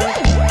heard,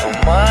 no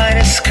mind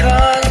has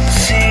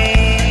conceived.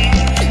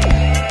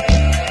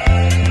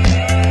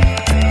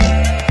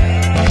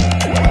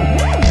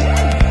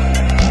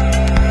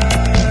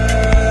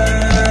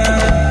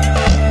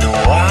 No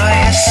eye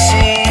has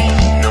seen,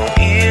 no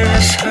ear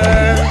has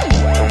heard,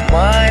 no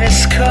mind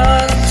has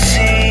conceived.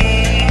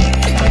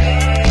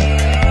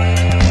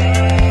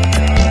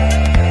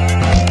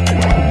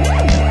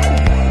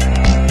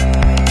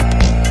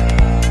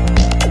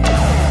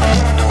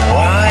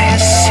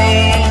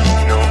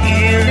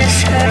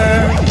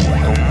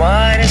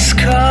 Mine is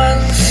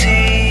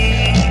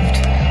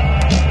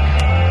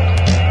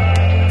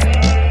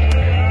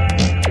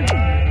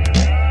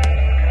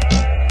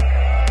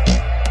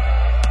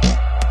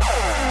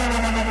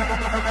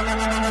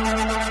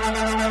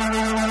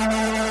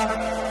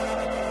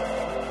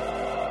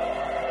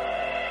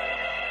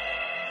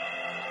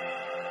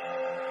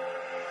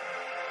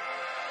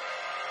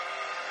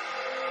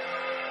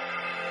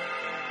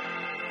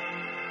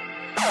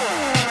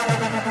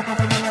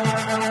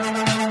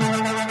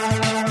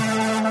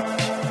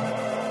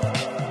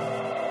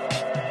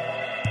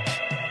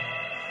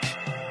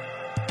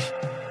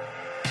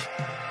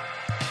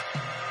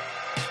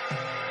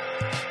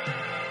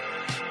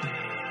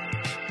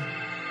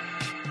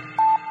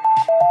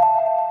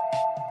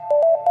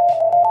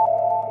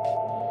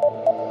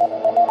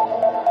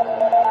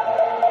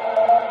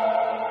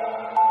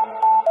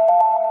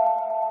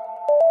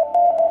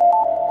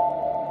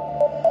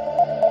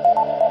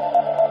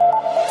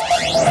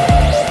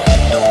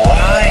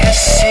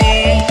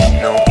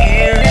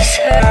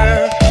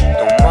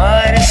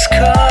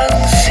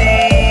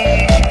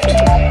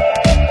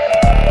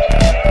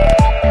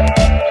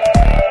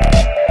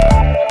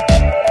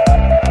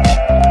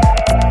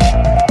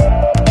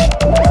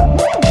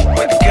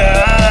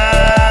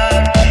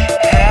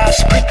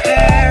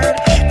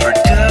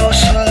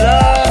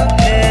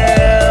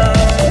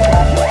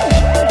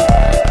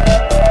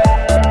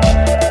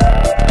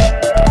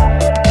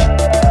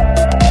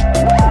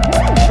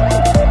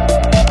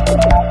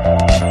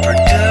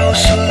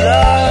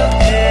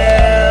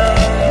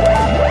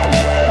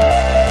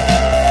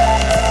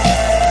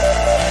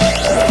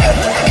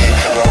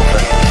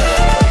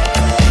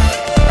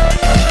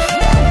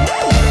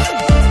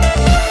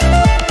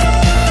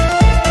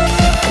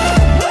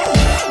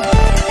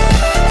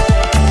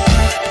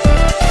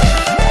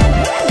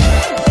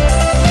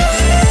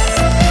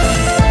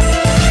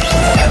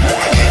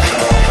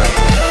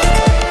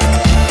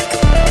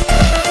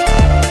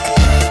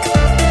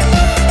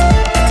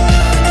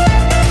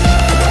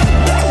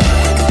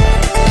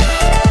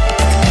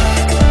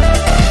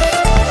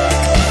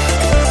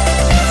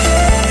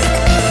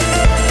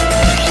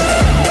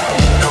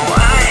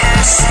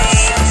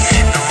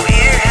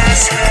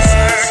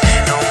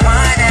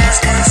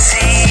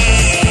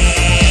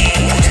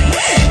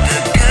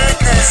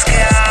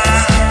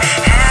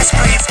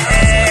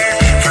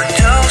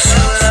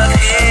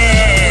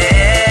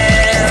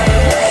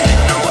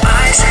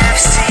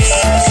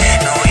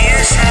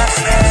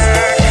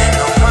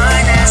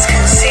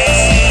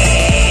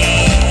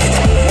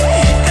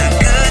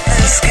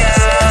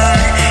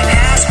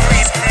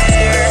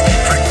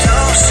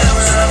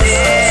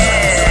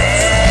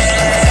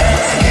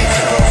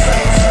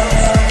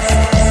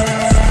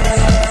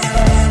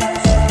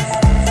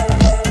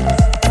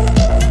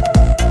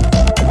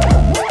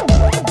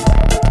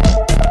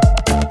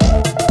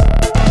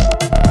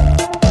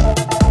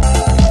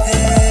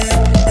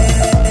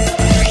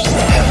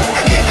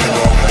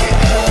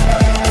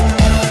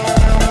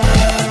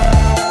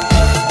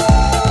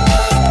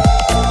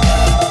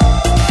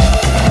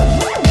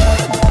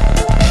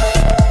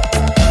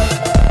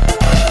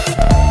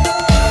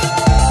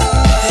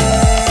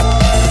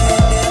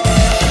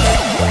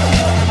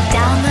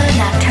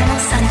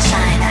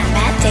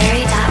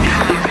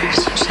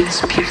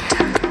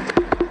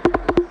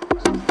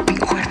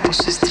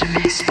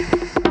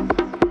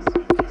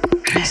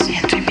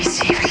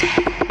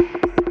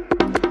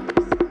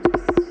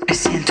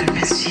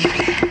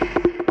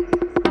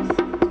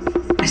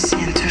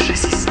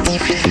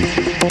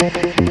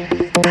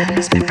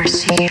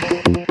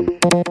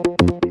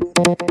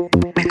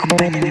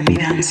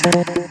La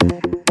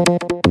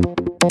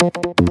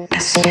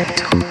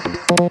siento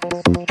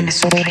y me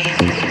sonríe.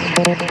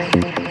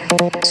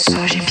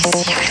 Soy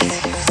invisible.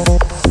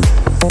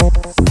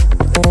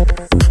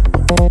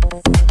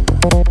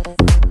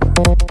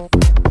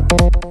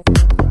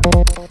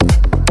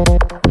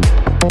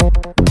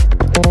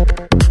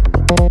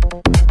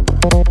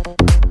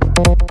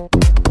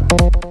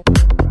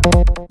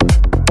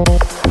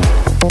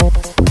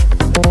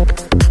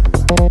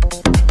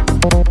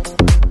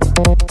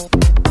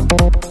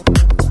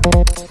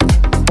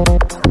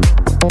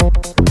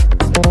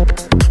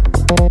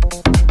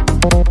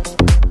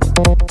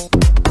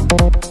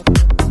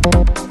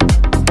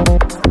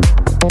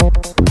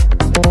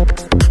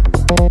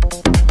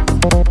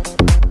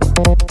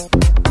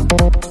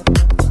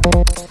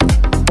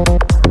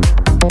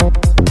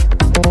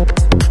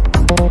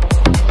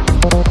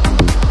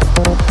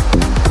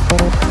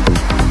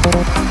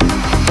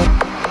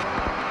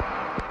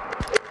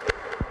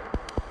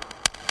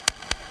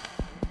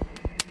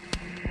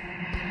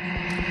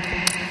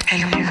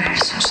 El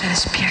universo se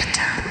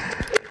despierta.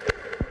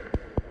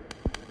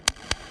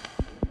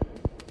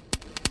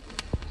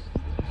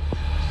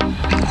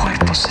 Mi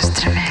cuerpo se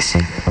estremece.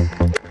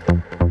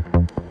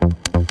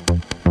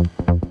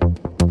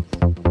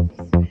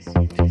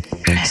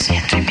 Me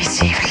siento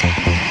invisible.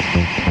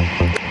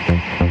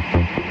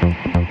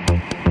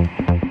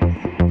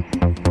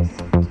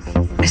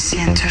 Me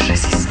siento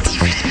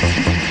irresistible.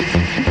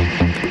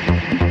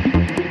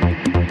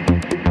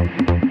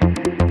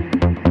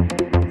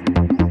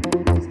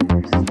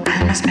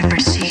 Almas me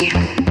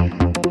persiguen,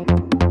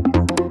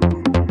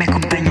 me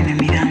acompañan en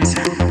mi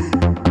danza.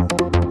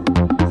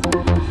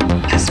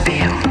 Las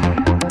veo,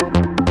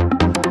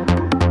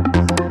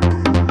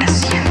 las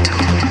siento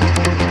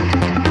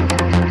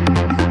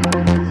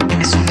y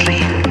me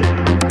sonríen.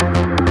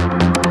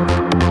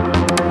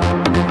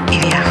 Y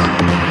viajo.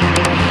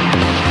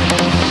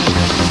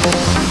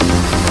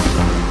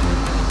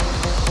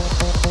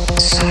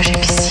 Soy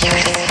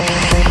invisible.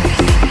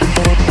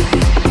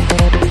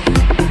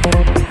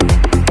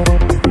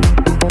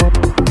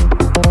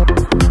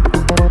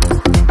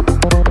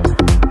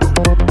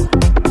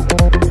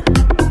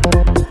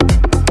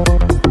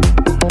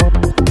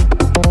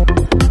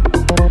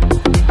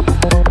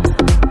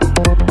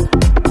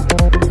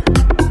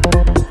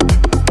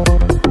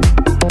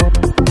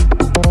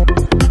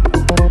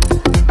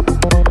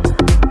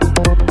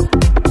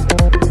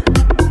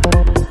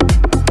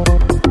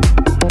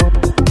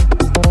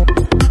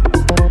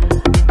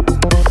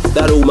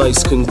 That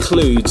almost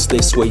concludes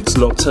this week's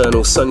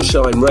Nocturnal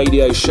Sunshine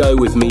radio show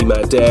with me,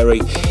 Matt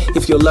Darey.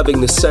 If you're loving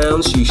the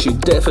sounds, you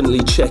should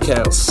definitely check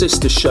out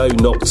Sister Show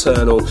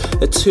Nocturnal,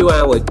 a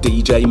 2-hour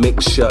DJ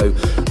mix show.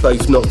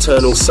 Both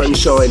Nocturnal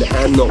Sunshine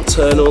and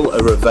Nocturnal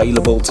are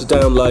available to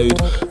download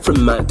from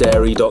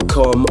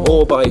mattdarey.com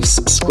or by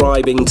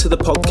subscribing to the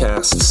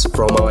podcasts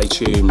from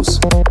iTunes.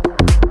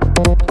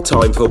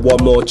 Time for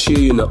one more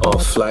tune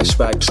off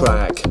Flashback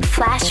Track.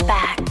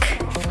 Flashback.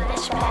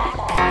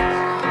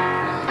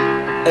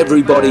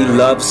 Everybody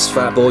loves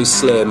Fatboy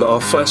Slim.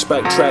 Our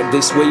flashback track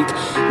this week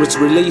was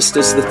released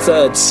as the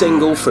third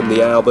single from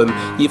the album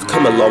You've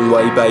Come a Long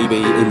Way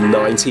Baby in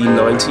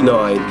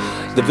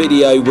 1999. The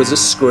video was a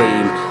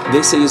scream.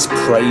 This is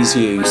Praise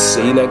You.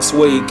 See you next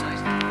week.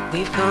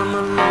 We've come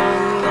a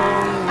long,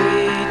 long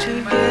way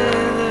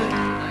together,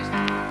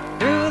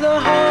 through the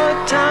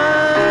hard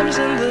times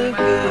and the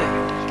good.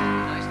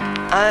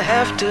 I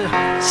have to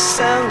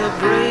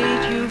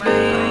celebrate you,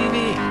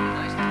 baby.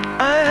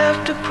 I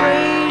have to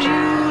praise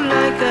you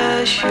like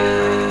I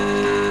should.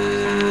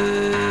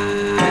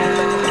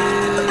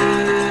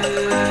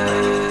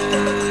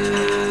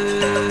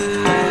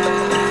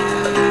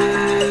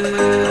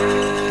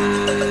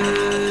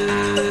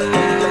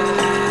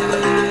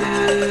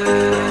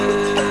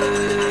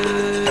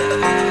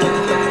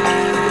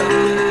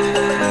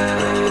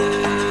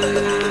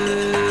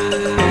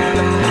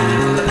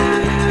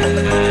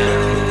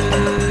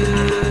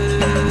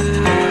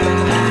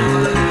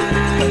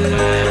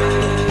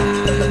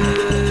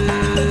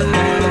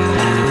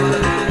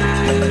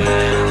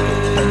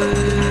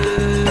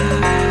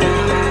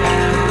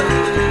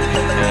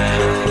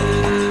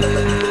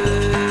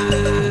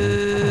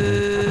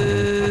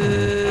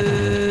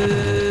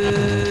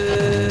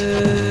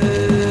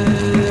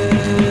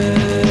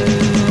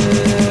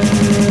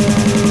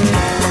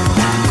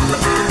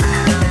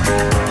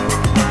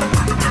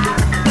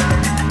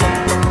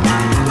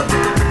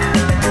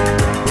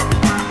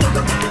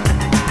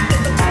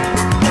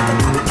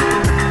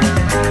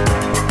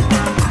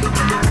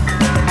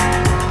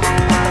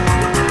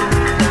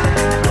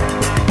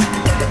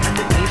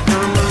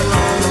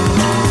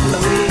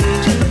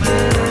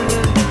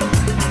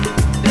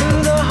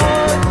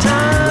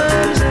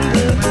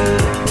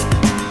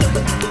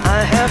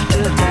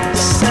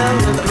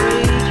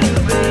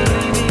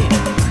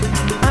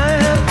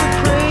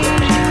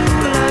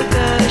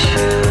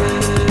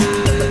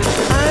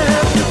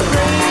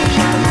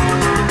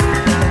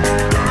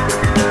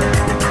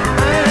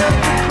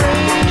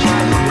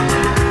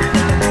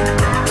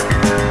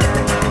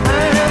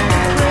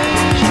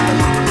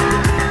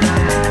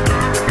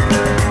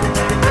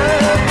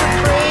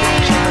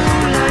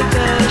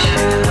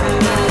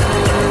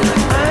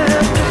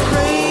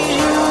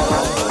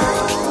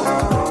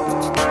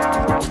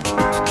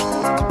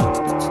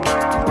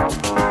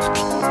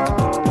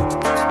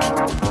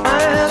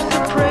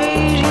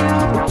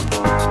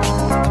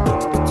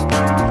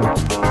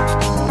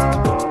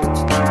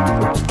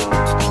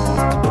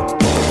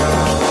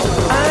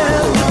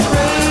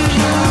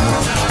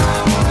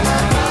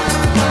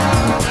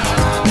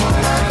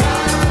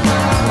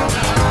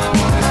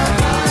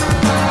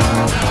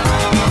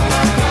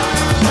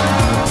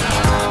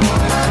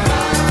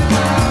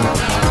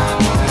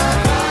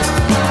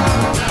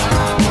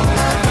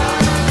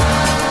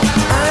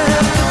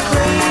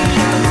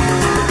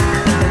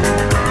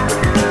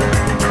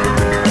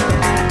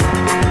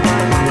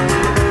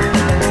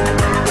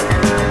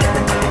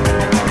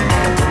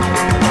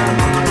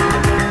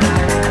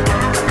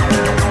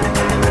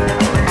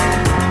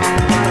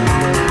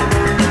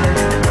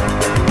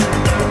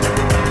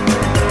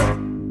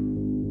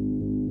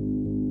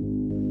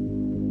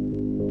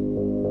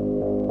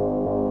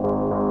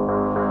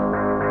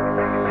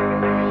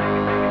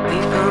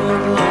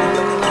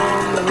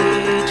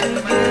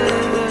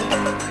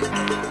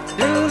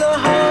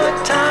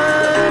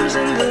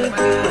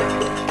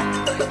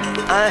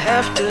 I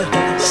have to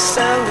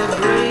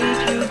celebrate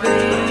you,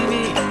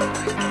 baby.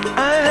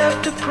 I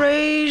have to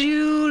praise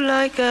you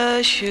like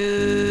I should.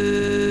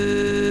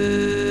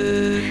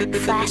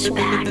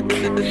 Flashback,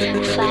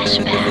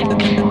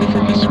 flashback.